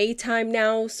it's daytime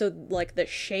now, so like the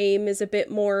shame is a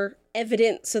bit more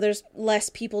evident, so there's less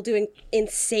people doing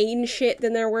insane shit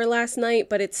than there were last night,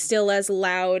 but it's still as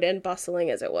loud and bustling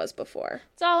as it was before.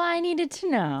 That's all I needed to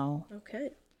know.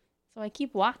 Okay. So I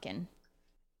keep walking.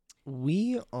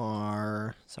 We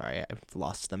are... Sorry, I've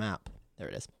lost the map. There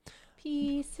it is.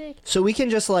 P6. So we can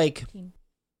just like...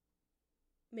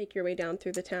 Make your way down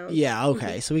through the town. Yeah,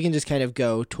 okay. So we can just kind of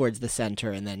go towards the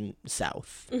center and then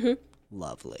south. Mhm.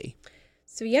 Lovely.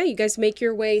 So yeah, you guys make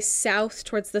your way south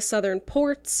towards the southern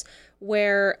ports,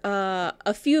 where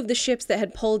a few of the ships that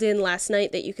had pulled in last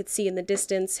night that you could see in the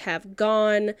distance have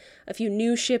gone. A few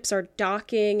new ships are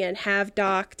docking and have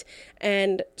docked,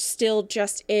 and still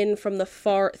just in from the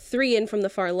far, 3 in from the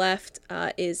far left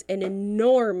is an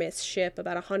enormous ship,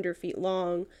 about 100 feet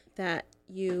long, that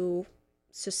you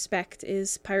suspect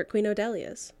is Pirate Queen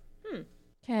Odelia's.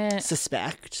 Can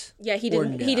Suspect? Yeah, he Or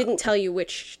didn't. He no? didn't tell you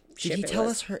which ship Did he it tell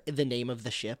was. us the name of the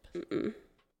ship?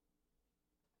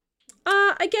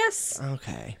 I guess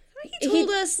Okay. He told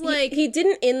us like he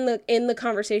didn't in the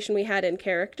conversation we had in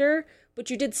character, but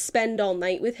you did spend all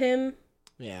night with him.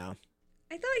 Yeah.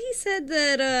 I thought he said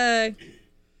that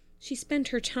she spent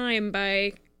her time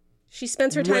by She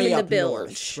spends her time Way in the up bilge.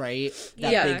 north, right?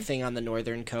 That Yeah. big thing on the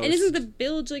northern coast. And isn't the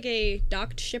bilge like a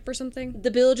docked ship or something?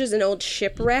 The bilge is an old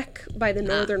shipwreck by the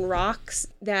northern rocks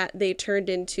that they turned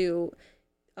into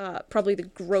probably the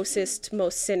grossest,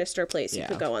 most sinister place you Yeah.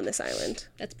 could go on this island.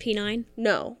 That's P9.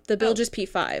 No, the bilge is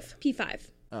P5.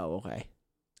 P5. Oh, okay.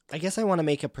 I guess I want to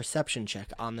make a perception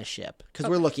check on the ship because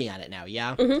we're looking at it now.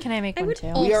 Yeah. I make I one would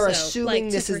too? We are also assuming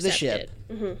like to this is the percept ship.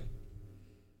 it.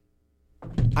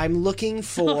 I'm looking Oh,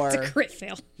 for it's a crit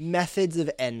fail. methods of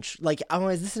entry. Like, oh,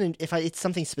 is this it's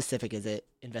something specific? Is it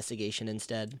investigation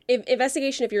instead?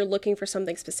 Investigation if you're looking for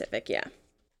something specific, yeah.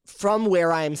 From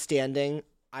where I am standing,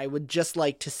 I would just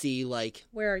like to see like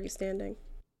Where are you standing?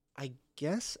 I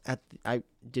guess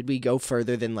did we go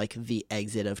further than like the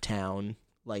exit of town?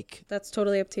 Like That's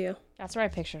totally up to you. That's where I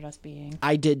pictured us being.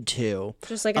 I did too.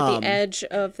 Just like at the edge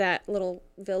of that little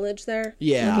village there.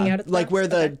 Yeah, Looking out at the like docks? where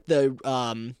Okay.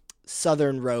 the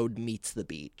southern road meets the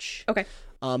beach. Okay.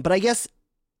 But I guess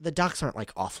the docks aren't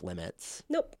like off limits.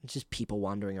 Nope. It's just people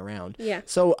wandering around. Yeah.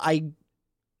 So I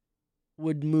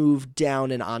would move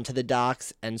down and onto the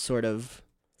docks and sort of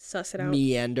Suss it out.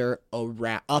 meander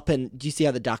around up, and do you see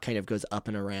how the dock kind of goes up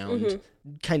and around? Mhm.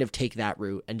 Kind of take that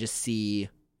route and just see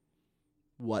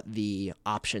what the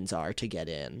options are to get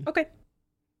in. Okay.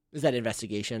 Is that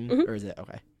investigation Mhm. or is it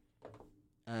okay?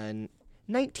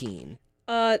 19.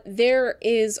 There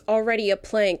is already a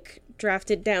plank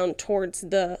drafted down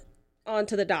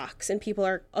onto the docks, and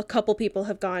a couple people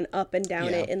have gone up and down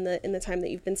Yeah. it in the time that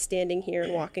you've been standing here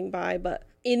and walking by. But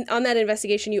on that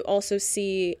investigation, you also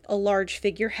see a large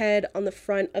figurehead on the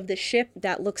front of the ship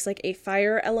that looks like a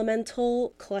fire elemental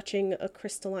clutching a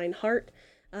crystalline heart.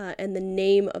 And the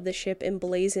name of the ship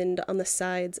emblazoned on the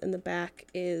sides and the back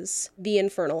is the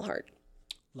Infernal Heart.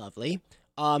 Lovely.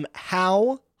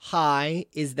 How high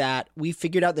is that? We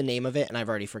figured out the name of it and I've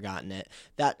already forgotten it.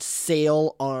 That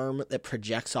sail arm that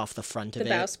projects off the front of The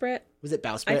it. bowsprit? Was it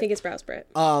bowsprit? I think it's bowsprit.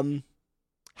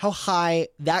 How high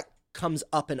that comes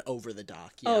up and over the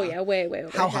dock? Oh yeah, way over.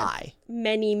 How ahead. high?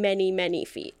 Many, many, many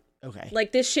feet. Okay.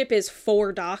 Like this ship is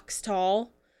 4 docks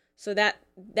tall, so that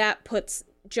puts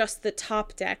just the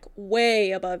top deck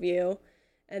way above you,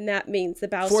 and that means the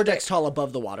bowsprit. 4 decks tall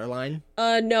above the waterline.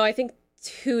 No, I think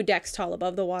 2 decks tall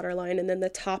above the waterline, and then the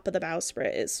top of the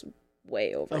bowsprit is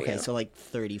way over Okay, you. so like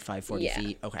 35, 40 Yeah.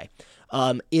 feet. Okay.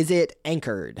 Is it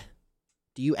anchored?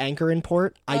 Do you anchor in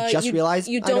port? I just realized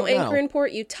you I don't anchor know. in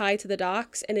port. You tie to the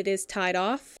docks, and it is tied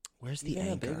off. Where's the Even a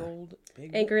anchor?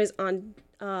 big Anchor is on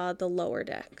the lower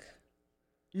deck.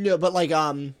 No, but like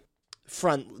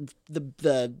front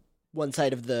the one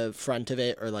side of the front of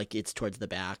it, or like it's towards the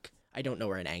back. I don't know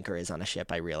where an anchor is on a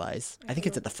ship. I realize. I think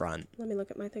it's at the front. Let me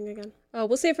look at my thing again.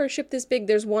 We'll say for a ship this big,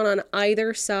 there's one on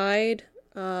either side,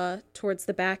 towards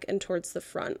the back and towards the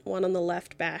front. One on the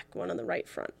left back, one on the right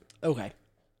front. Okay.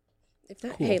 If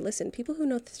that, Cool. Hey, listen, people who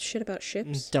know shit about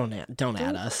ships, Don't add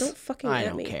us. Don't fucking I at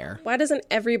don't me. care. Why doesn't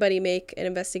everybody make an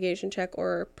investigation check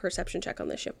or perception check on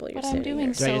this ship while you're But I'm standing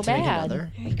doing there? Do I so get to make bad.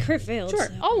 another? I crit failed. Sure.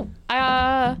 so-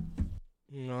 Oh,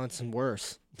 No, it's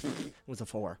worse. It was a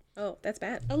 4. Oh, that's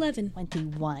bad. 11.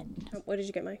 21. What did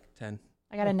you get, Mike? 10.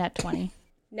 I got a net 20.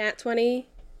 Nat 20,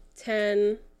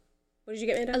 10. What did you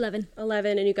get, Amanda? 11.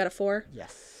 11, and you got a 4.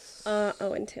 Yes.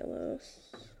 And Talos.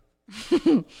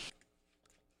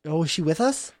 Oh, is she with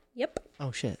us? Yep.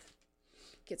 Oh, shit.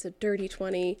 Gets a dirty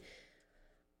 20.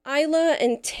 Isla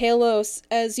and Talos,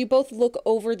 as you both look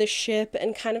over the ship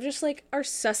and kind of just like are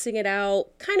sussing it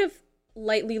out, kind of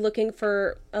lightly looking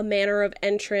for a manner of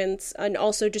entrance, and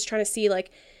also just trying to see like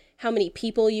how many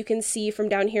people you can see from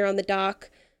down here on the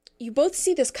dock. You both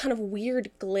see this kind of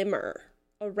weird glimmer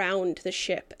around the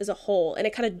ship as a whole, and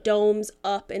it kind of domes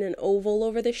up in an oval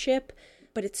over the ship,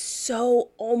 but it's so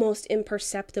almost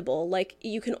imperceptible. Like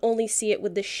you can only see it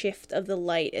with the shift of the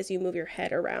light as you move your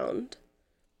head around.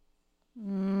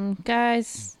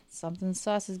 Guys, something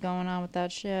sus is going on with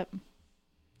that ship.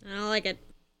 I don't like it.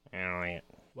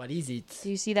 What is it? Do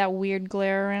you see that weird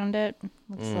glare around it?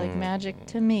 Looks like magic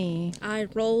to me. I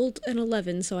rolled an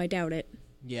 11, so I doubt it.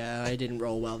 Yeah, I didn't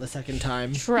roll well the second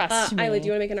time. Trust me. Isla, do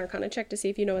you want to make an Arcana check to see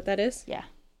if you know what that is? Yeah.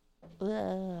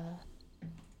 Ugh.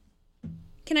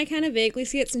 Can I kind of vaguely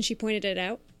see it since she pointed it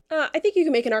out? I think you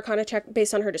can make an Arcana check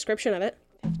based on her description of it.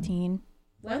 15.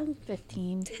 Well,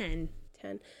 15. 10.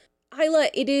 10. Isla,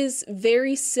 it is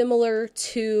very similar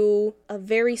to a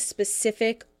very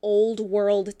specific old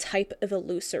world type of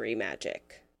illusory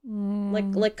magic.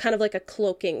 Like kind of like a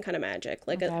cloaking kind of magic,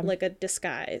 like Okay. a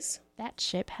disguise. That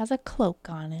ship has a cloak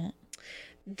on it.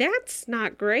 That's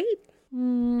not great.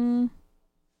 We're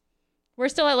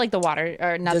still at like the water,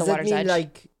 or not Does the it water's mean edge.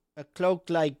 like a cloak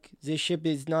like this ship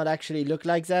is not actually look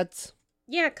like that?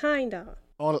 Yeah, kinda.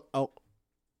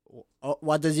 Oh,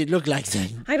 what does it look like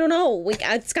then? I don't know.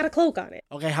 It's got a cloak on it.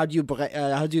 Okay, how do you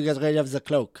get rid of the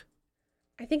cloak?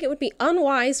 I think it would be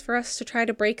unwise for us to try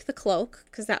to break the cloak,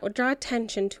 because that would draw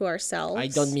attention to ourselves. I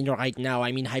don't mean right now,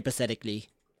 I mean hypothetically.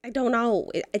 I don't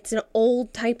know. It's an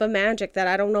old type of magic that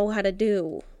I don't know how to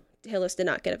do. Talos did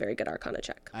not get a very good Arcana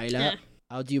check. Isla,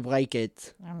 how do you break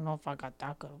it? I don't know if I got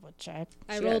that good of a check.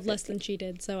 I She got rolled a less than she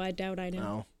did, so I doubt I know.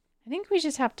 No. I think we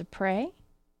just have to pray.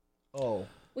 Oh.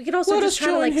 We could also Let just us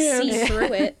try to like join see hands.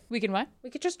 through it. We can what? We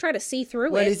could just try to see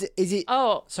through What it. is it? Is it?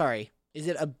 Oh, Sorry. Is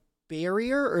it a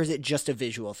barrier or is it just a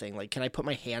visual thing? Like, can I put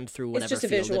my hand through whatever It's just a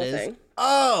field visual it is? thing.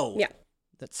 Oh. Yeah.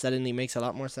 That suddenly makes a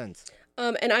lot more sense.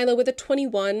 And Isla, with a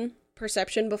 21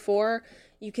 perception before,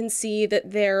 you can see that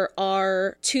there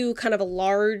are two kind of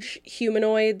large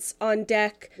humanoids on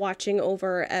deck watching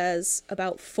over as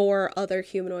about 4 other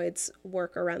humanoids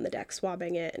work around the deck,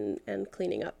 swabbing it and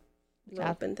cleaning up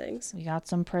rope and things. we got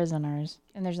some prisoners,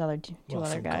 and there's two Well,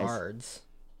 other some guys. guards.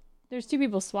 There's 2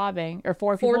 people swabbing, or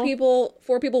 4 people.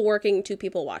 4 people working, 2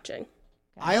 people watching.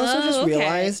 I also Oh, just okay.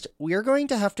 realized we're going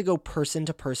to have to go person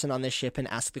to person on this ship and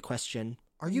ask the question,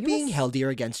 are you being held here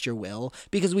against your will?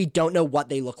 Because we don't know what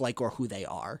they look like or who they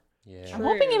are. Yeah. I'm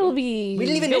hoping it'll be. We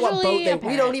didn't even know what boat visually they... We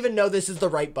apparent. don't even know this is the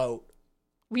right boat.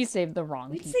 We saved the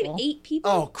wrong We'd people. save 8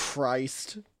 people. Oh,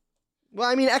 Christ. Well,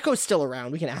 I mean, Echo's still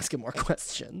around. We can ask him more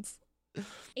questions.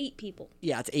 8 people.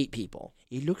 Yeah, it's 8 people.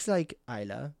 It looks like,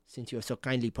 Isla, since you have so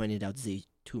kindly pointed out the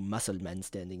 2 muscle men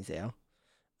standing there,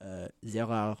 there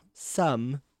are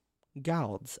some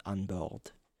guards on board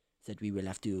that we will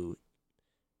have to,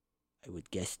 I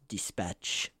would guess,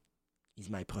 dispatch is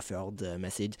my preferred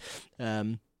message.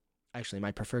 Actually,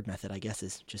 my preferred method, I guess,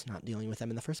 is just not dealing with them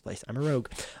in the first place. I'm a rogue.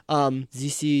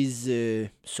 This is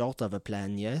sort of a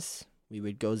plan, yes? We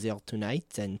would go there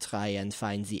tonight and try and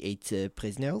find the 8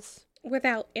 prisoners.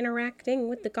 Without interacting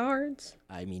with the guards.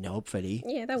 I mean, hopefully.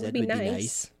 Yeah, that would be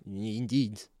nice.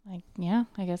 Indeed. Like, yeah,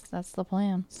 I guess that's the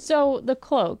plan. So the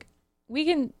cloak,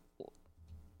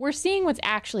 we're seeing what's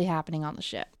actually happening on the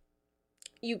ship.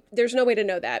 There's no way to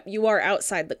know that. You are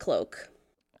outside the cloak.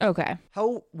 Okay.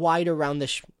 How wide around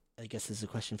the I guess this is a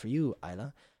question for you,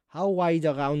 Isla. How wide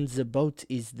around the boat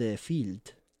is the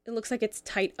field? It looks like it's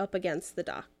tight up against the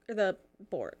dock or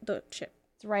the ship.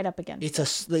 It's right up against.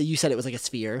 You said it was like a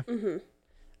sphere. Mm-hmm.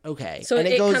 Okay. So and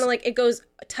it goes, kind of like it goes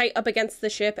tight up against the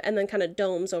ship and then kind of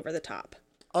domes over the top.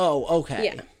 Oh, okay.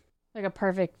 Yeah. Like a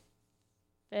perfect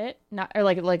fit, not or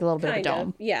like a little bit of a Kinda.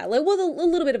 dome. Yeah, like, well, a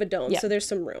little bit of a dome, Yeah. so there's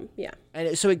some room. Yeah.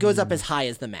 And so it goes up as high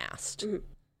as the mast. Mhm.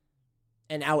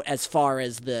 And out as far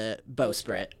as the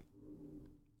bowsprit.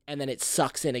 And then it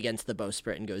sucks in against the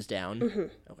bowsprit and goes down. Mm-hmm.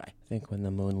 Okay. I think when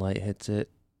the moonlight hits it,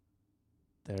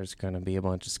 there's going to be a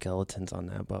bunch of skeletons on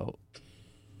that boat.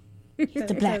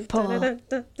 The Black Pearl. Dun,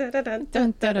 dun,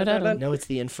 dun, dun. No, it's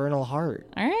the Infernal Heart.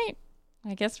 All right.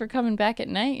 I guess we're coming back at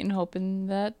night and hoping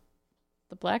that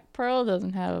the Black Pearl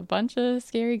doesn't have a bunch of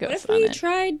scary What ghosts if on we it.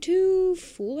 tried to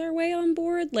fool our way on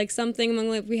board? Like something among,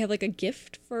 like, we have like a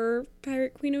gift for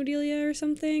Pirate Queen Odelia or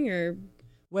something? Or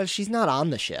Well, she's not on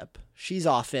the ship. She's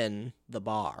off in the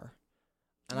bar.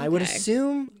 And I would Okay.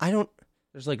 assume,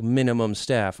 There's like minimum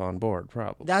staff on board,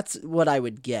 probably. that's what I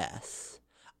would guess.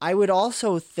 I would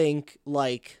also think,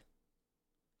 like,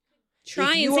 try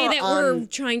If and you say are that we're on-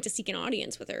 trying to seek an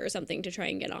audience with her or something to try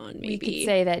and get on, maybe. We could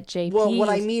say that JP. well, what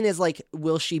I mean is, like,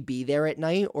 will she be there at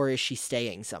night or is she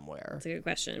staying somewhere? That's a good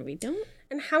question. We don't.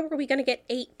 And how are we going to get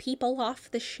 8 people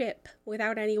off the ship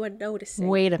without anyone noticing?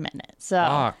 Wait a minute. So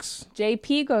Box.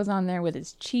 JP goes on there with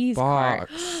his cheese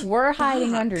Box. cart. We're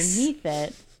hiding Box. underneath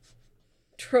it.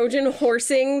 Trojan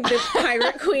horsing the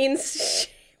Pirate Queen's ship.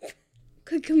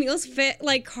 Could Camille's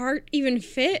cart even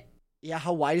fit? Yeah,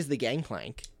 how wide is the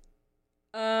gangplank?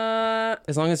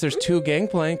 As long as there's 2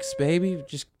 gangplanks, baby,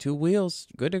 just 2 wheels,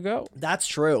 good to go. That's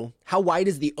true. How wide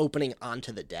is the opening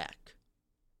onto the deck?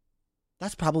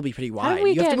 That's probably pretty How do wide.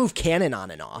 we You have to get- move cannon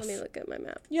on and off. Let me look at my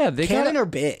map. Yeah, they Cannon got are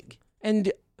big.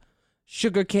 and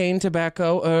sugarcane,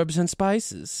 tobacco, herbs, and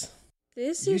spices.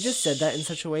 This You is just said that in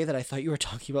such a way that I thought you were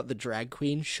talking about the drag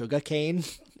queen Sugarcane,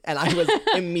 and I was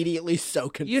immediately so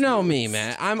confused. You know me,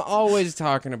 man. I'm always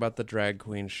talking about the drag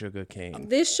queen sugarcane.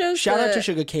 This shows Shout the, out to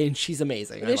Sugarcane. She's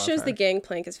amazing. I This love shows her. the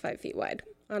gangplank is 5 feet wide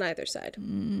on either side.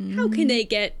 How can they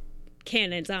get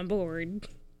cannons on board?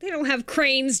 They don't have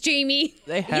cranes, Jamie.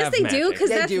 They have Yes, they do, magic. because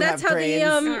They that's do that's have how cranes. the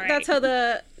All right. that's how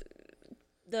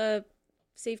the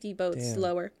safety boats Damn.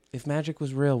 lower. If magic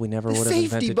was real, we never The would have safety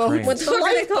invented boat. cranes. What's what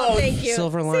are they called? Thank you.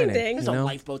 Silver Same lining. thing. There's You no know?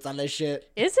 lifeboats on this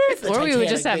shit. Is it? the Or we would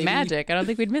just Titanic, have baby. magic. I don't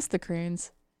think we'd miss the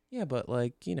cranes. Yeah, but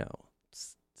like,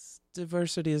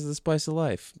 diversity is the spice of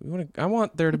life. I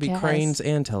want there to be Yes. cranes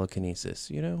and telekinesis,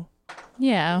 you know?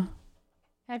 Yeah.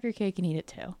 Have your cake and eat it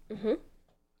too.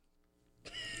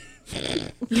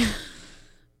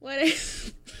 What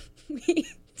if we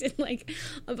did like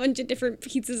a bunch of different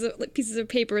pieces of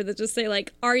paper that just say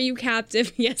like, "Are you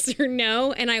captive? Yes or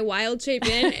no?" And I wild shape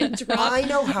in and drop I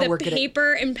know how the we're gonna.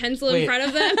 paper and pencil in Wait, front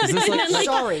of them, is this and like- then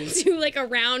Sorry. do like a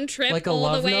round trip Like a all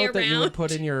love the way note that you would around.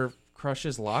 put in your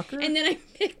crush's locker? And then I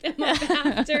pick them up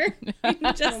after and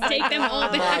just take them all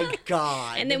Oh back. my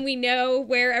god. And then we know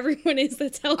where everyone is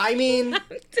that's helping. I mean,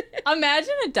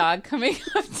 Imagine a dog coming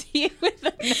up to you with a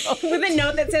note. With a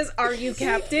note that says, "Are you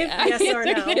captive? Yes or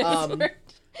no?"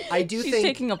 I do She's think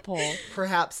taking a poll.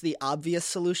 perhaps the obvious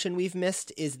solution we've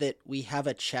missed is that we have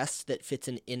a chest that fits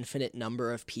an infinite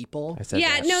number of people. I said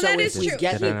Yeah, that. no, so that if is we true.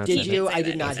 get Did I not say did you? that? I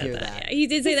did not He said hear that, that. yeah. He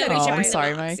did say that. Oh, we checked I'm in the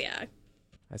sorry, box, Mike. Yeah.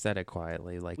 I said it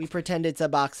quietly, like We pretend it's a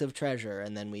box of treasure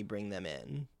and then we bring them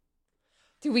in.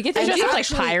 Do we get to And dress up like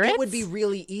actually, pirates? It would be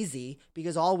really easy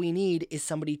because all we need is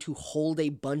somebody to hold a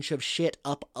bunch of shit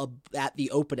up at the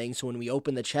opening. So when we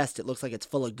open the chest, it looks like it's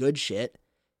full of good shit.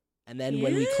 And then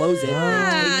when we close it, we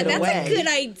Yeah, take it that's away. a good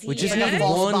idea. we just Like a need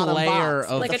false one bottom layer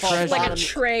box. of Like a treasure. like a bottom-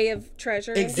 tray of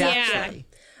treasure. Exactly.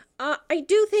 I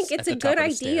do think At it's a the top good of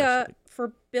the stairs. idea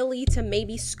for Billy to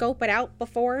maybe scope it out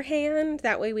beforehand.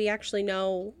 That way we actually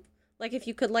know. Like if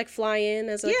you could like fly in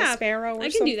as like a sparrow or I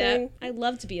can something. do that. I'd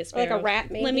love to be a Like sparrow. a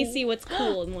rat, Let me maybe. see what's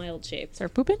cool in wild shape.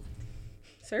 Start pooping?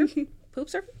 Surf? Poop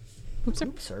surf? Poop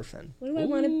surf? Surfing. What do I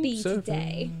want to be surfing.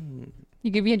 today?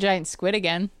 You could be a giant squid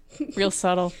again. Real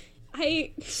subtle.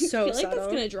 I So feel like that's subtle.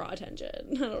 gonna draw attention.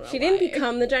 I don't know. She didn't why.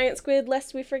 become the giant squid,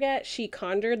 lest we forget. She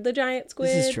conjured the giant squid.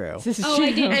 This is true. This is Oh, true.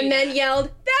 I did. And then yelled,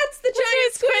 "That's the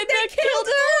giant squid that killed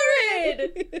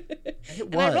Orid!" It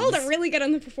And I rolled was. a really good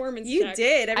on the performance. You check.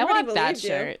 did. I Everybody want that believed you.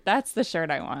 shirt. That's the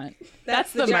shirt I want.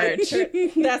 That's the giant merch. shirt.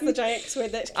 That's the giant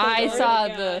squid that killed I Orid. saw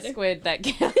God. the squid that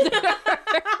killed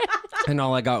And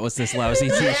all I got was this lousy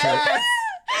t-shirt. Yes!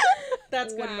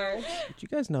 That's good Wow. merch. Did you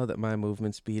guys know that my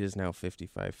movement speed is now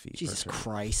 55 feet Jesus per turn?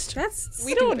 Christ. That's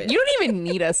We don't. You don't even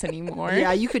need us anymore.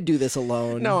 Yeah, you could do this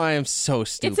alone. No, I am so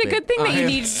stupid. It's a good thing that I you am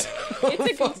need. so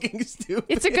It's a, fucking stupid.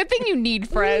 it's a good thing you need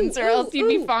friends, or else you'd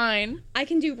be fine. I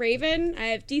can do Raven. I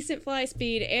have decent fly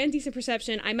speed and decent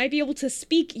perception. I might be able to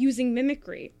speak using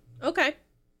mimicry. okay.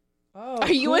 Oh,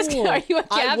 Are you a cool. Are you a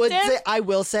captain? I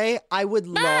will say I would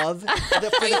love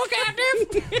Are you a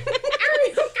captain?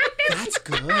 That's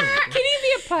good. Can you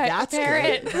be a That's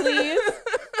parrot, good. please?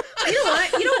 You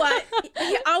know what?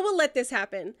 I will let this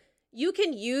happen. You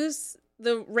can use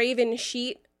the raven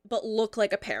sheet, but look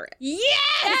like a parrot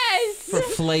Yes. For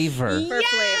flavor. for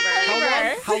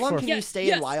flavor. How long can you Yes, stay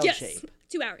yes, in wild yes. shape?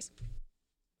 2 hours.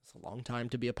 It's a long time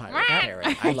to be a pirate.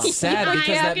 I love It's sad I because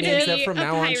that am means gonna that be from a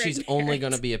now on pirate she's only parrot.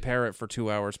 going to be a parrot for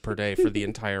 2 hours per day for the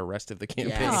entire rest of the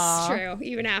campaign. Yes. Aw. True,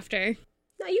 even after.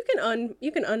 No, you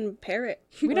can unpair it.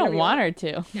 We don't want her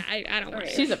to. Yeah, I don't want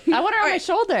I want her on my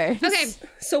shoulder. Okay,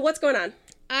 So what's going on?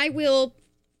 I will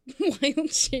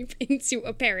wild shape into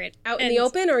a parrot. Out in the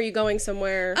open, or are you going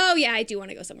somewhere? Oh, yeah, I do want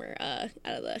to go somewhere out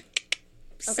of the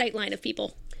sight line of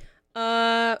people.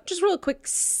 Just roll a quick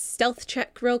stealth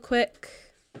check, real quick.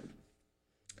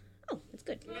 Oh, that's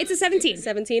good. It's a 17.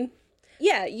 17.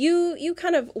 Yeah, you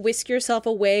kind of whisk yourself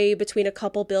away between a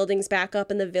couple buildings back up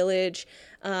in the village,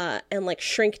 and like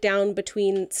shrink down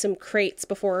between some crates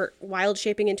before wild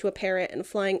shaping into a parrot and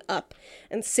flying up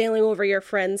and sailing over your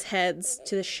friends' heads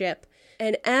to the ship.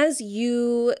 And as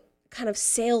you kind of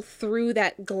sail through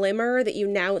that glimmer that you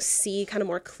now see kind of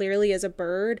more clearly as a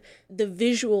bird, the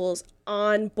visuals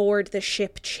on board the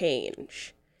ship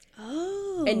change.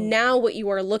 Oh. And now what you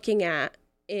are looking at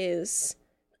is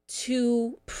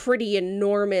two pretty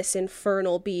enormous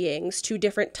infernal beings, two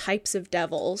different types of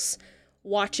devils,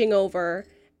 watching over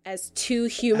as two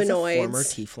As a humanoids. former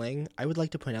tiefling, I would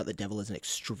like to point out that devil is an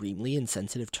extremely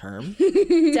insensitive term.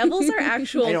 Devils are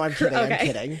actual. I know, I'm kidding. Okay. I'm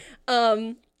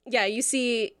kidding. Yeah, you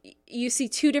see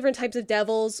two different types of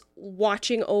devils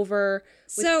watching over.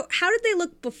 So, how did they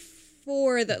look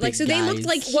before the Big so they looked guys.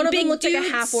 like One of big them looked like a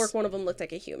dudes? half orc. One of them looked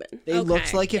like a human. They looked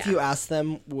Okay, like if yeah. you asked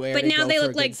them where But to now go they for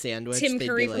look a good like sandwich, Tim they'd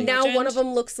Curry be from like, Now Legend? one of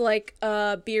them looks like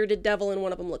a bearded devil, and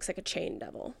one of them looks like a chain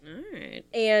devil. Alright.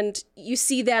 And you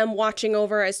see them watching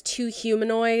over as two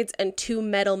humanoids and two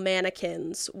metal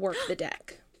mannequins work the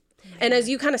deck. And as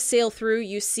you kind of sail through,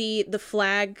 you see the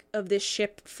flag of this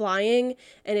ship flying,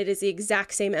 and it is the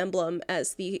exact same emblem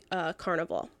as the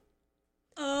carnival,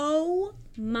 Oh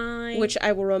my which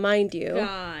I will remind you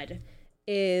god.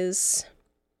 is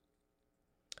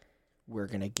we're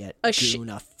gonna get A Goon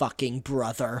a fucking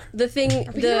brother. the thing.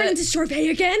 Are we gonna run into sorbet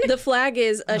again? The flag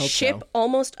is a hope ship so.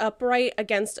 almost upright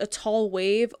against a tall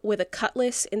wave with a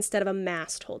cutlass instead of a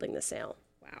mast holding the sail.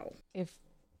 Wow.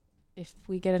 If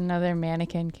we get another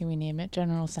mannequin, can we name it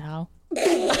General Sal?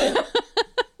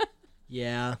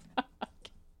 Yeah.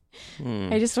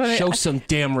 I just want Show to. some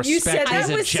damn You said respect that as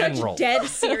a with general. such dead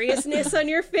seriousness on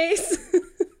your face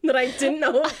that I didn't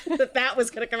know that was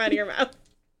going to come out of your mouth.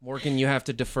 Morgan, you have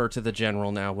to defer to the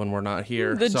general now when we're not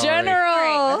here. The Sorry. I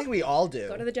general. think we all do.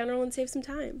 Go to the general and save some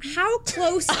time. How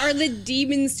close are the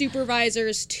demon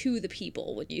supervisors to the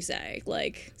people, would you say?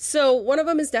 Like, So one of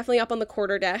them is definitely up on the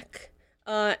quarterdeck,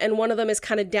 and one of them is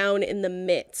kind of down in the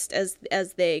midst as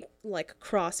they like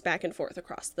cross back and forth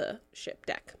across the ship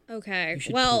deck. okay.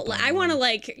 should Well, poop on I want to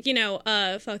like,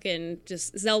 fucking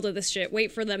just Zelda this shit.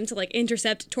 Wait for them to like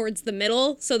intercept towards the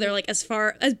middle, so they're like as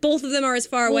far as both of them are as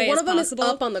far away one as of them possible. is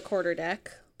up on the quarterdeck.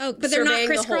 Oh, but they're not surveying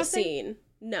the whole crisscrossing. scene.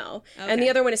 No, Okay. and the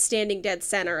other one is standing dead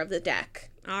center of the deck,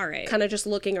 All right. kind of just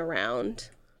looking around.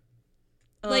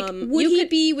 Like, Um, would you he could-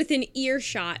 be within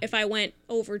earshot if I went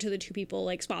over to the two people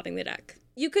like swapping the deck?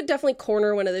 You could definitely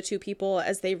corner one of the two people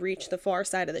as they reach the far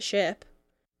side of the ship.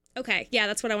 Okay, yeah,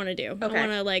 that's what I want to do. Okay. I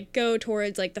want to like go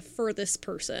towards like the furthest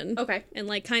person. Okay. And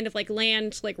like kind of like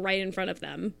land like right in front of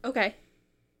them. Okay.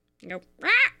 And go, "Rah!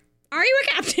 Are you a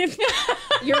captive?"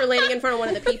 You're landing in front of one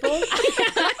of the people.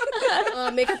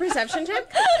 Make a perception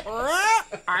check.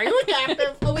 Are you a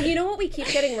captive? Oh, and you know what we keep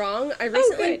getting wrong? I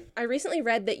recently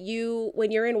read that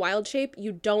when you're in wild shape,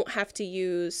 you don't have to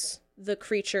use the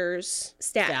creature's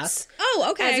stats. Stats? Oh,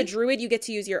 okay. As a druid, you get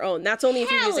to use your own. That's only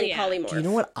if you're Hell using yeah. polymorph. Do you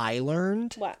know what I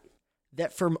learned? What?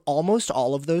 That from almost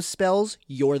all of those spells,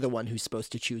 you're the one who's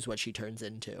supposed to choose what she turns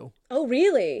into. Oh,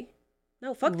 really?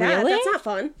 No, fuck that. Really? That's not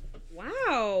fun.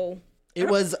 Wow. It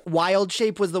was Wild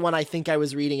Shape was the one I think I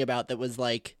was reading about that was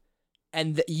like,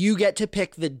 and you get to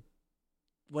pick the,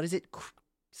 what is it,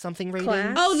 something rating?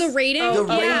 Class? Oh, the rating? Oh,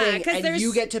 The yeah, rating, because and there's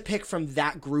you get to pick from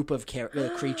that group of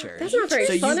creatures. That's not very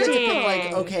So you fun. get to pick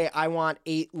Interesting. like, okay, I want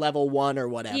 8 level 1 or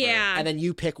whatever. Yeah. And then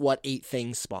you pick what 8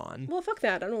 things spawn. Well, fuck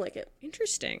that. I don't like it.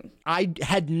 interesting. I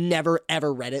had never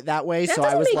ever read it that way, That so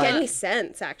doesn't I was make like, any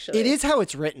sense, actually. it is how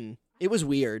it's written. It was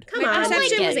weird. Come My on.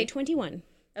 perception like was it. a 21.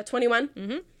 A 21?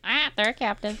 They're a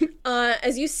captive.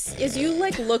 As you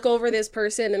like look over this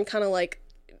person and kind of like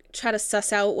try to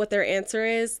suss out what their answer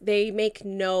is, they make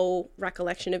no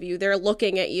recollection of you. They're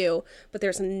looking at you, but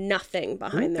there's nothing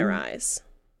behind their eyes.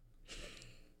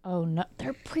 Oh no,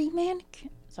 they're pre-mannequin.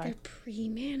 Sorry. They're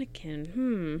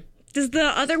pre-mannequin. Does the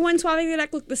other one swapping the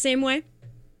deck look the same way?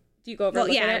 Do you go over? Well,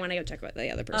 and look yeah, at I it? want to go check with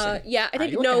the other person. Yeah, I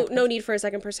think you a no captive? need for a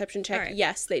second perception check. All right.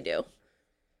 Yes, they do.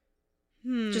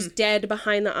 Just dead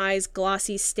behind the eyes,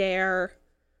 glossy stare,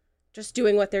 just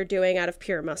doing what they're doing out of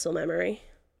pure muscle memory.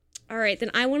 All right,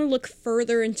 then I want to look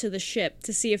further into the ship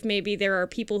to see if maybe there are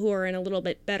people who are in a little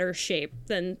bit better shape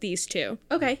than these two.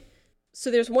 Okay. So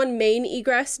there's one main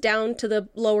egress down to the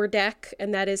lower deck,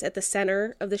 and that is at the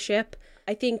center of the ship.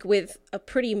 I think with a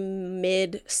pretty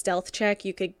mid stealth check,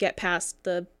 you could get past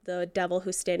the devil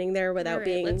who's standing there without All right,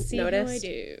 being let's see noticed. How I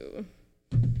do.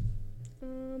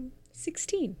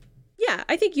 16. Yeah,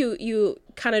 I think you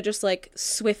kind of just like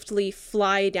swiftly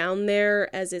fly down there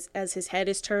as his head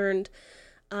is turned.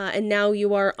 And now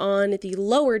you are on the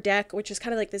lower deck, which is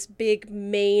kind of like this big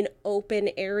main open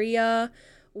area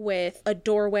with a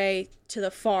doorway to the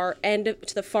far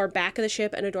back of the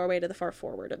ship and a doorway to the far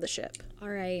forward of the ship. All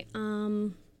right. I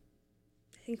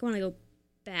think I want to go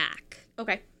back.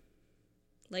 Okay.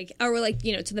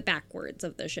 To the backwards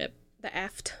of the ship. The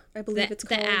aft, I believe it's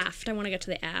called. The aft. I want to get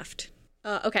to the aft.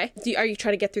 Okay. Are you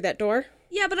trying to get through that door?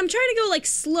 Yeah, but I'm trying to go like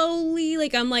slowly.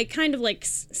 Like I'm like kind of like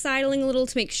sidling a little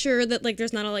to make sure that like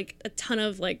there's not a ton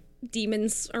of like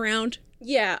demons around.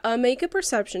 Yeah. Make a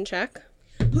perception check.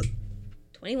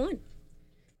 21.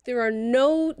 There are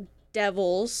no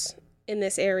devils in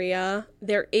this area.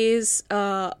 There is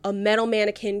a metal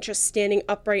mannequin just standing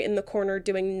upright in the corner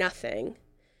doing nothing.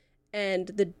 And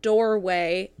the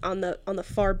doorway on the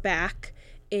far back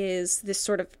is this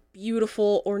sort of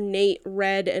beautiful, ornate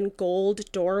red and gold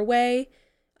doorway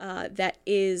that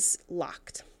is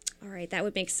locked. All right, that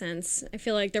would make sense. I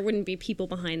feel like there wouldn't be people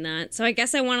behind that. So I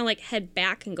guess I want to like head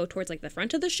back and go towards like the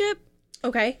front of the ship.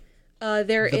 Okay.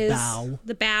 There The is bow.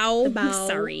 The bow. The bow.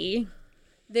 Sorry.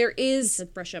 There To is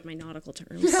brush up my nautical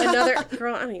terms. another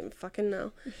girl, I don't even fucking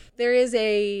know. There is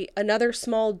another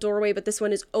small doorway, but this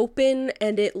one is open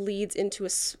and it leads into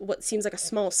what seems like a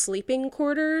small sleeping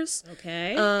quarters.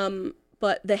 Okay.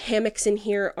 But the hammocks in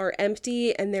here are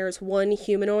empty, and there's one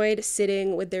humanoid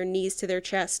sitting with their knees to their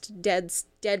chest,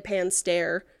 deadpan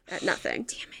stare at nothing.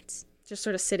 Damn it. Just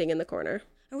sort of sitting in the corner.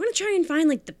 I want to try and find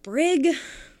like the brig.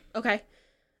 Okay.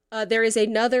 There is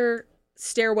another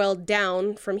stairwell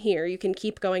down from here. You can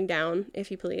keep going down, if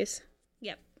you please.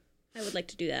 Yep. I would like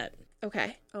to do that.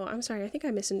 Okay. Oh, I'm sorry. I think I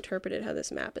misinterpreted how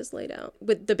this map is laid out.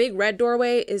 With the big red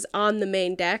doorway is on the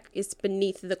main deck. It's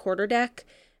beneath the quarterdeck.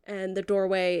 And the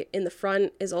doorway in the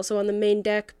front is also on the main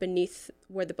deck beneath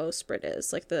where the bowsprit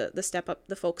is, like the step up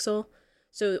the forecastle.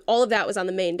 So all of that was on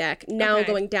the main deck. Now Okay.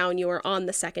 going down, you are on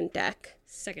the second deck.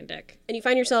 Second deck. And you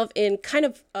find yourself in kind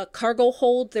of a cargo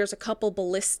hold. There's a couple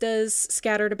ballistas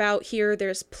scattered about here.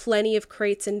 There's plenty of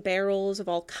crates and barrels of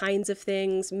all kinds of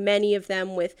things, many of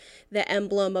them with the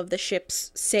emblem of the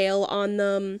ship's sail on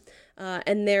them.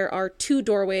 And there are two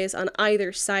doorways on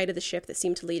either side of the ship that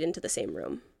seem to lead into the same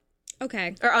room.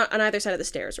 Okay. Or on either side of the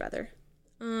stairs, rather.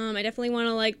 I definitely want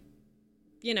to like,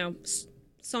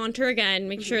 saunter again,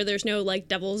 make sure there's no like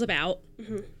devils about.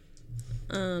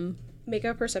 Make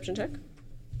a perception check.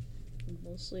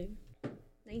 Mostly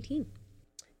 19.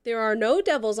 There are no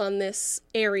devils on this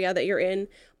area that you're in,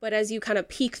 but as you kind of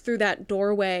peek through that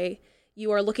doorway, you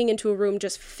are looking into a room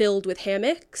just filled with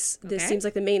hammocks. This Okay. seems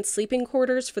like the main sleeping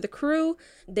quarters for the crew.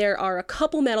 There are a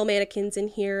couple metal mannequins in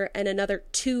here and another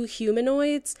 2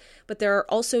 humanoids, but there are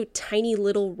also tiny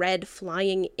little red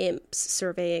flying imps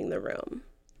surveying the room.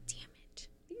 Damn it.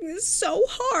 This is so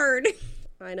hard.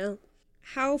 I know.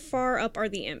 How far up are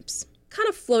the imps? Kind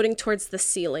of floating towards the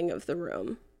ceiling of the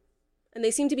room. And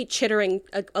they seem to be chittering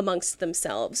amongst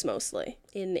themselves mostly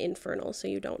in Infernal, so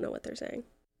you don't know what they're saying.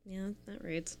 Yeah, that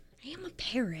reads. I am a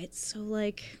parrot, so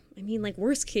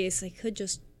worst case, I could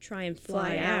just try and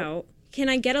fly Fly out. out. Can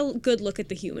I get a good look at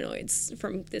the humanoids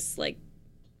from this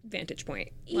vantage point?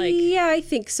 Yeah, I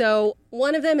think so.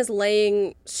 One of them is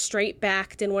laying straight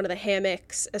backed in one of the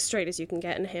hammocks, as straight as you can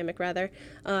get in a hammock, rather.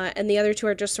 And the other 2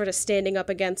 are just sort of standing up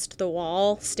against the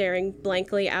wall, staring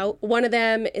blankly out. One of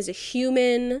them is a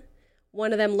human.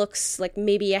 One of them looks like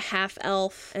maybe a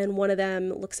half-elf, and one of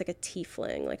them looks like a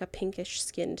tiefling, like a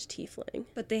pinkish-skinned tiefling.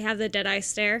 But they have the dead eye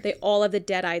stare. They all have the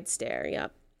dead-eyed stare,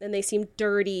 yep. And they seem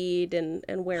dirtied and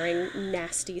wearing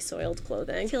nasty, soiled I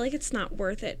clothing. feel like it's not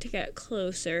worth it to get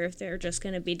closer if they're just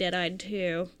going to be dead-eyed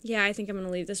too. Yeah, I think I'm going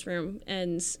to leave this room.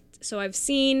 And so I've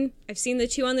seen the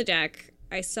 2 on the deck.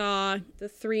 I saw The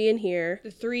 3 in here,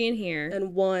 the 3 in here.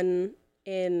 and 1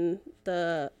 in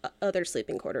the other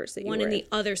sleeping quarters that you One were in the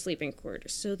other sleeping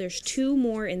quarters. So there's 2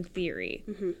 more in theory.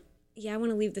 Mm-hmm. Yeah, I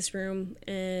want to leave this room.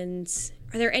 And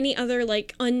are there any other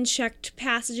unchecked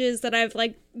passages that I've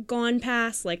gone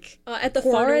past? At the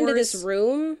far end of this corridors?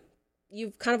 room,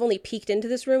 you've kind of only peeked into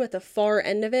this room. At the far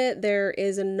end of it, there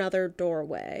is another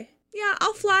doorway. Yeah,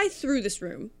 I'll fly through this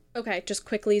room. Okay, just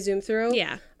quickly zoom through.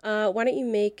 Yeah. Why don't you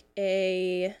make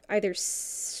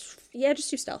just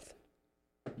do stealth.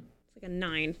 It's like a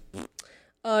 9.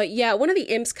 Yeah, one of the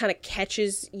imps kind of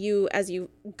catches you as you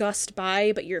gust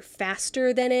by, but you're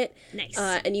faster than it. Nice.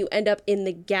 And you end up in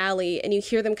the galley, and you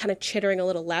hear them kind of chittering a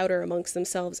little louder amongst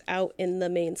themselves out in the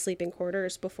main sleeping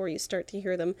quarters before you start to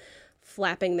hear them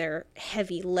flapping their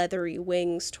heavy, leathery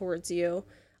wings towards you.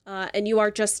 And you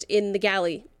are just in the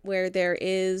galley, where there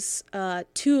is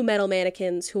 2 metal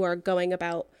mannequins who are going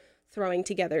about throwing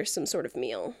together some sort of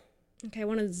meal. Okay, I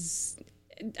want to...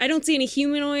 I don't see any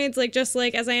humanoids, just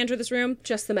as I enter this room.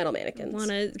 Just the metal mannequins. I want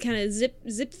to kind of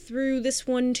zip through this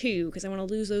one, too, because I want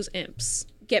to lose those imps.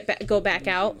 Go back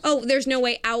out. Oh, there's no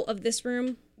way out of this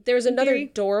room? There's another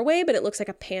theory? doorway, but it looks like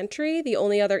a pantry. The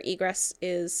only other egress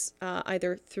is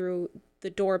either through the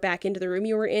door back into the room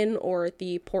you were in or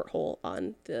the porthole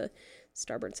on the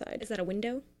starboard side. Is that a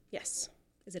window? Yes.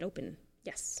 Is it open?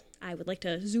 Yes. I would like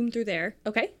to zoom through there.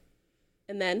 Okay.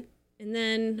 And then? And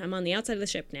then I'm on the outside of the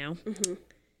ship now. Mm-hmm.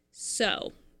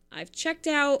 So I've checked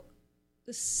out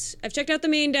the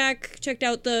main deck, checked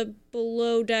out the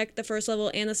below deck, the first level,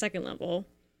 and the second level.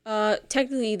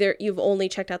 Technically, you've only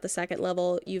checked out the second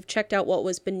level. You've checked out what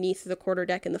was beneath the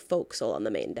quarterdeck and the forecastle on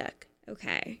the main deck.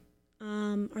 Okay.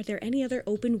 Are there any other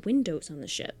open windows on the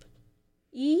ship?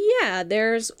 Yeah,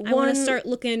 there's one. I want to start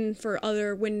looking for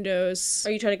other windows.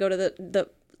 Are you trying to go to the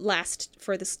last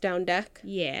furthest down deck?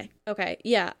 Yeah. Okay,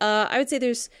 yeah. I would say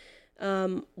there's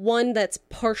one that's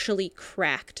partially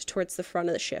cracked towards the front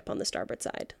of the ship on the starboard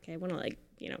side. Okay, I want to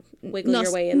Wiggle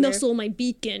your way in there. Nuzzle my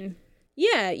beacon.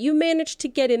 Yeah, you manage to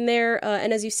get in there,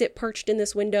 and as you sit perched in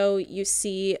this window, you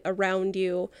see around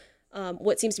you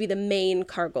what seems to be the main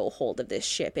cargo hold of this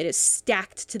ship. It is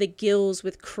stacked to the gills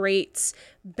with crates,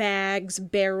 bags,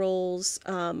 barrels,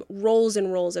 rolls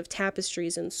and rolls of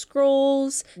tapestries and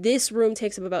scrolls. This room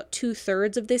takes up about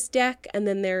 2/3 of this deck, and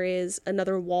then there is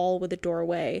another wall with a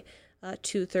doorway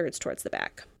 2/3 towards the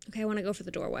back. Okay, I want to go for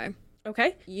the doorway.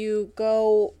 Okay. You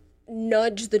go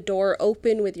nudge the door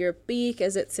open with your beak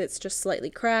as it sits just slightly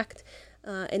cracked.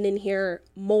 And in here,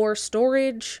 more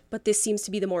storage, but this seems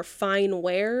to be the more fine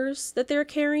wares that they're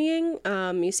carrying.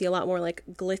 You see a lot more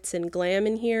glitz and glam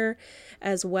in here,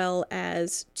 as well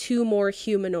as 2 more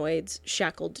humanoids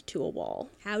shackled to a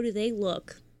wall. How do they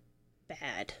look?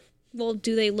 Bad. Well,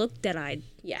 do they look dead-eyed?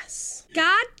 Yes.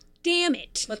 God damn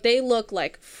it. But they look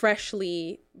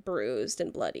freshly bruised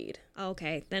and bloodied.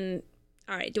 Okay, then,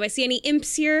 all right. Do I see any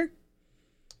imps here?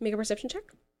 Make a perception check.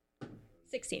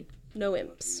 16. No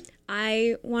imps.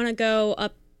 I want to go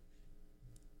up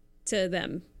to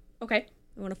them. Okay.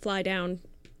 I want to fly down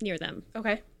near them.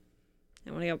 Okay.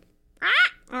 I want to go,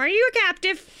 are you a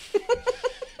captive?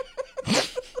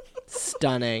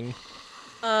 Stunning.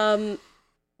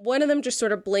 One of them just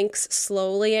sort of blinks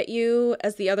slowly at you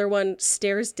as the other one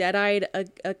stares dead-eyed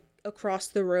across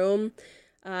the room.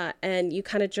 And you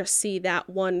kind of just see that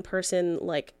one person,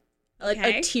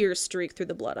 Okay. a tear streak through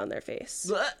the blood on their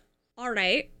face. All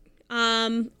right.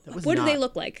 was What do they not-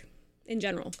 look like in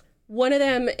general? One of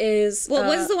them is... Well,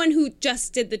 what does the one who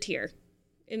just did the tear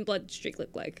in Bloodstreak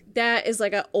look like? That is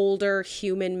an older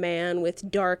human man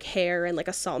with dark hair and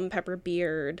a salt and pepper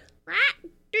beard.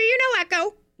 Do you know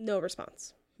Echo? No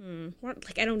response.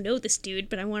 I don't know this dude,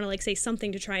 but I want to say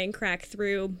something to try and crack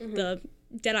through the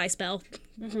Deadeye spell,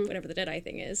 whatever the Deadeye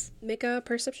thing is. Make a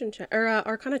perception check, or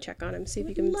Arcana check on him, see if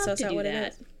you can Love suss to out do what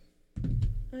that. it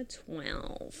is. A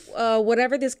 12.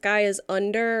 Whatever this guy is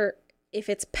under, if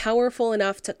it's powerful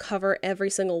enough to cover every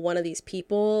single one of these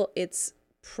people, it's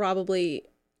probably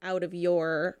out of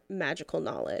your magical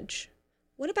knowledge.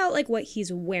 What about what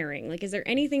he's wearing? Is there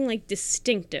anything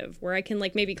distinctive where I can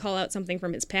maybe call out something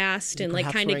from his past and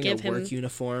Perhaps kind of wearing give a him work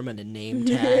uniform and a name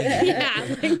tag.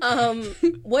 yeah.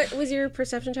 What was your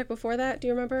perception check before that? Do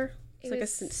you remember? It's It a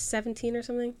was- 17 or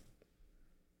something.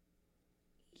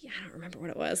 Yeah, I don't remember what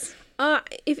it was.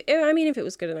 If it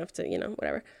was good enough to,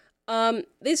 whatever.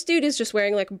 This dude is just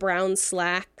wearing brown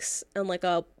slacks and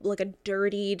a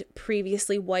dirtied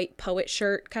previously white poet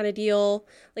shirt kind of deal.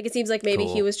 It seems like maybe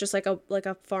he Cool. was just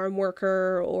a farm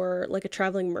worker or a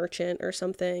traveling merchant or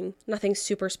something. Nothing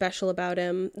super special about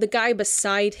him. The guy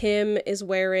beside him is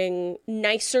wearing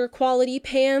nicer quality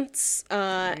pants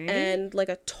and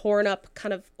a torn up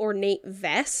kind of ornate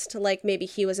vest. Maybe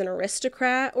he was an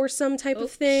aristocrat or some type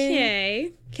of thing.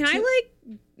 Okay. Can I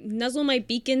nuzzle my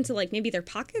beak into maybe their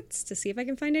pockets to see if I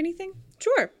can find anything?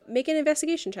 Sure. Make an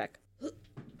investigation check.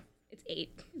 It's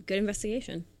 8. Good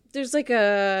investigation. There's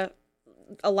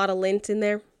a lot of lint in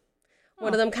there.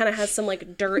 One of them kind of has some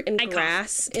dirt and I cough.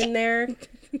 grass in there.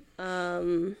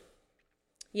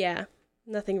 Yeah,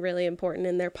 nothing really important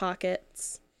in their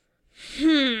pockets.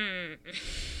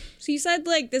 So you said,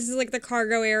 like, this is, like, the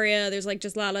cargo area. There's, like,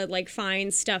 just a lot of, like,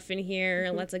 fine stuff in here.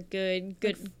 Lots of good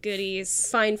goodies.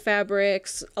 Fine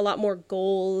fabrics, a lot more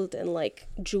gold and, like,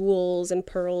 jewels and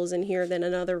pearls in here than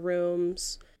in other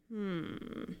rooms.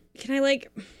 Can I,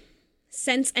 like,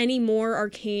 sense any more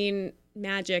arcane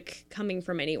magic coming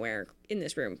from anywhere in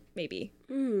this room, maybe?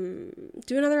 Do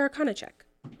another Arcana check.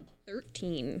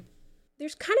 13.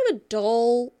 There's kind of a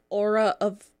dull aura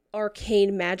of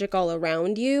arcane magic all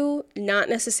around you, not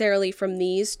necessarily from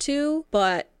these two,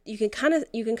 but you can kind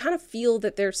of feel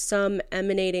that there's some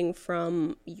emanating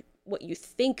from what you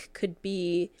think could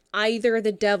be either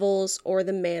the devils or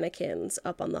the mannequins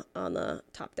up on the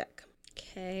top deck.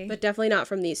 Okay. But definitely not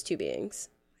from these two beings.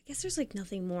 I guess there's, like,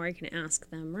 nothing more I can ask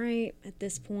them, right? At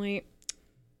this point.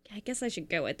 I guess I should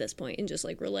go at this point and just,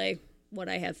 like, relay what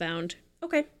I have found.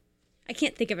 Okay. I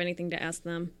can't think of anything to ask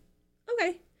them.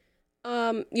 Okay.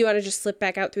 You want to just slip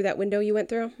back out through that window you went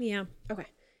through? Yeah. Okay.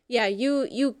 Yeah,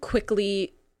 you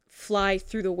quickly fly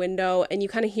through the window and you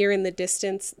kind of hear in the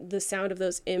distance the sound of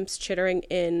those imps chittering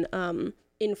in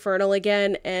Infernal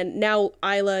again. And now,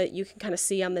 Isla, you can kind of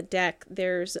see on the deck,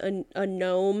 there's a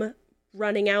gnome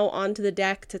running out onto the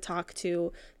deck to talk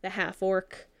to the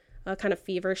half-orc, kind of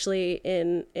feverishly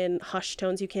in hushed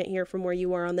tones you can't hear from where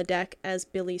you are on the deck as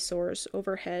Billy soars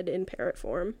overhead in parrot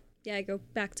form. Yeah, I go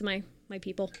back to my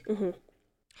people. Mm-hmm.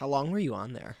 How long were you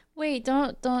on there? Wait,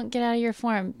 don't get out of your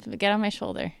form. Get on my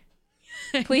shoulder.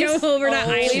 Please. Go over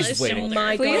to she's Isla's waiting. shoulder.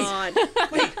 My Please? God.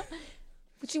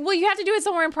 Well, you have to do it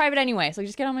somewhere in private anyway, so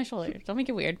just get on my shoulder. Don't make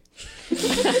it weird. I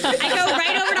go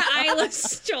right over to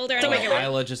Isla's shoulder. And I'm like,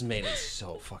 Isla just made it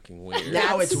so fucking weird.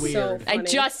 Now it's So weird. I funny.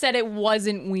 just said it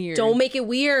wasn't weird. Don't make it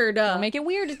weird. Don't make it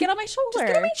weird. Just get on my shoulder. Just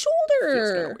get on my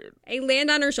shoulder. I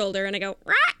land on her shoulder and I go,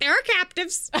 there are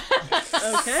captives.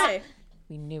 Okay.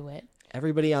 We knew it.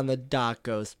 Everybody on the dock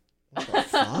goes, what the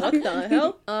fuck? What the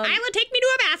hell? Isla, take me to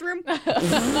a bathroom.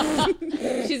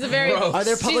 She's a very. Are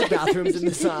there public bathrooms in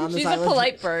this, on this She's a island?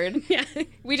 polite bird. Yeah.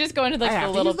 We just go into like I have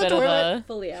a to little use the bit of toilet.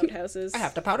 Fully outhouses. I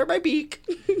have to powder my beak.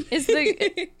 Is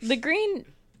the green?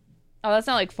 Oh, that's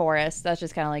not like forest. That's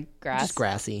just kind of like grass. Just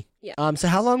grassy. Yeah. So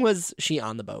how long was she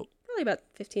on the boat? Probably about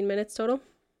 15 minutes total.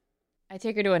 I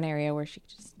take her to an area where she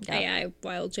just I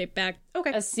wild shape back,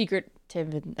 Okay. as secretive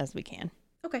as we can.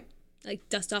 Okay. like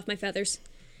dust off my feathers.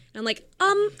 And I'm like,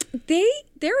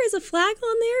 there is a flag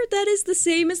on there that is the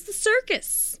same as the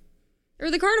circus.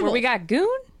 Or the carnival. Where we got Goon?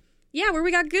 Yeah, where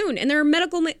we got Goon, and there are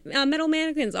metal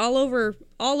mannequins all over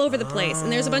the place,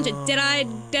 and there's a bunch of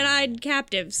dead-eyed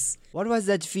captives. What was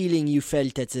that feeling you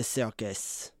felt at the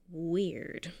circus?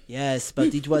 Weird. Yes,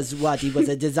 but it was what? It was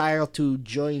a desire to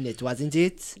join it, wasn't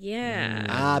it? Yeah.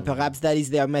 Ah, perhaps that is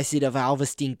their method of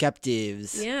harvesting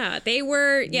captives. Yeah, they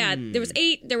were. Yeah, there was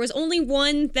 8. There was only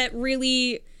one that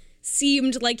really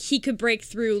seemed like he could break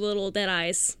through little dead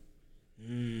eyes.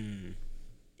 And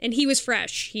he was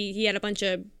fresh. He had a bunch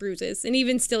of bruises, and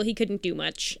even still, he couldn't do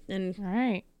much. And All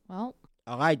right. Well,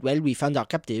 All right, well, we found our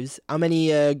captives. How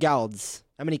many guards?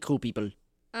 How many crew people?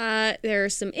 there are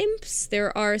some imps.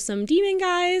 There are some demon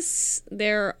guys.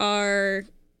 There are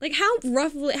like how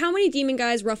many demon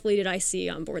guys roughly did I see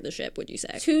on board the ship? Would you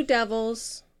say 2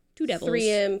 devils, 2 devils, 3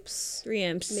 imps, 3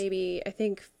 imps, maybe I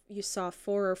think you saw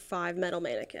 4 or 5 metal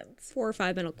mannequins. 4 or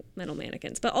 5 metal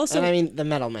mannequins. But also, And I mean, the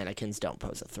metal mannequins don't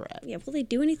pose a threat. yeah, will they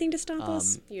do anything to stop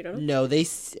us? You don't know. No, they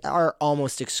are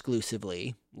almost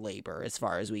exclusively labor, as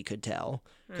far as we could tell.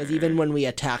 Because even when we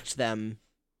attacked them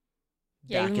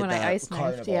Yeah, back even at when I the ice knifed,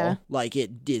 carnival, yeah. like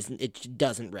it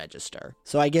doesn't register.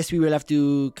 So I guess we will have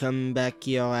to come back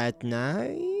here at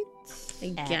night.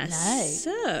 I At guess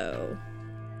night. so.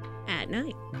 At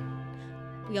night.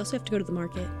 We also have to go to the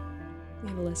market. We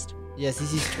have a list. Yes,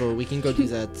 this is true. We can go do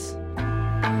that.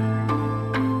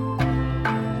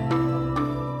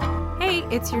 Hey,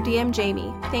 it's your DM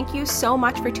Jamie. Thank you so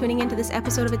much for tuning into this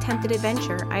episode of Attempted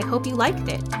Adventure. I hope you liked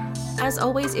it. As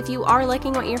always, if you are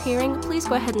liking what you're hearing, please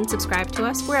go ahead and subscribe to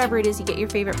us wherever it is you get your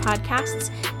favorite podcasts,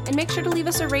 and make sure to leave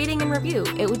us a rating and review.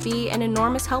 It would be an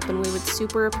enormous help and we would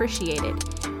super appreciate it.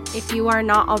 If you are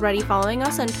not already following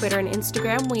us on Twitter and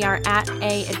Instagram, we are at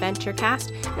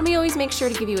 @AadventureCast, and we always make sure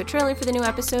to give you a trailer for the new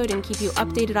episode and keep you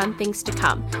updated on things to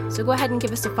come. So go ahead and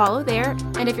give us a follow there,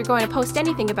 and if you're going to post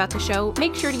anything about the show,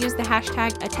 make sure to use the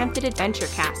hashtag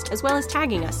AttemptedAdventureCast, as well as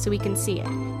tagging us so we can see it.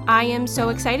 I am so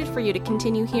excited for you to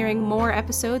continue hearing more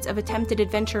episodes of Attempted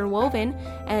Adventure Woven,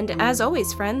 and as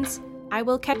always, friends, I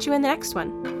will catch you in the next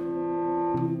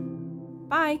one.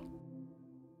 Bye!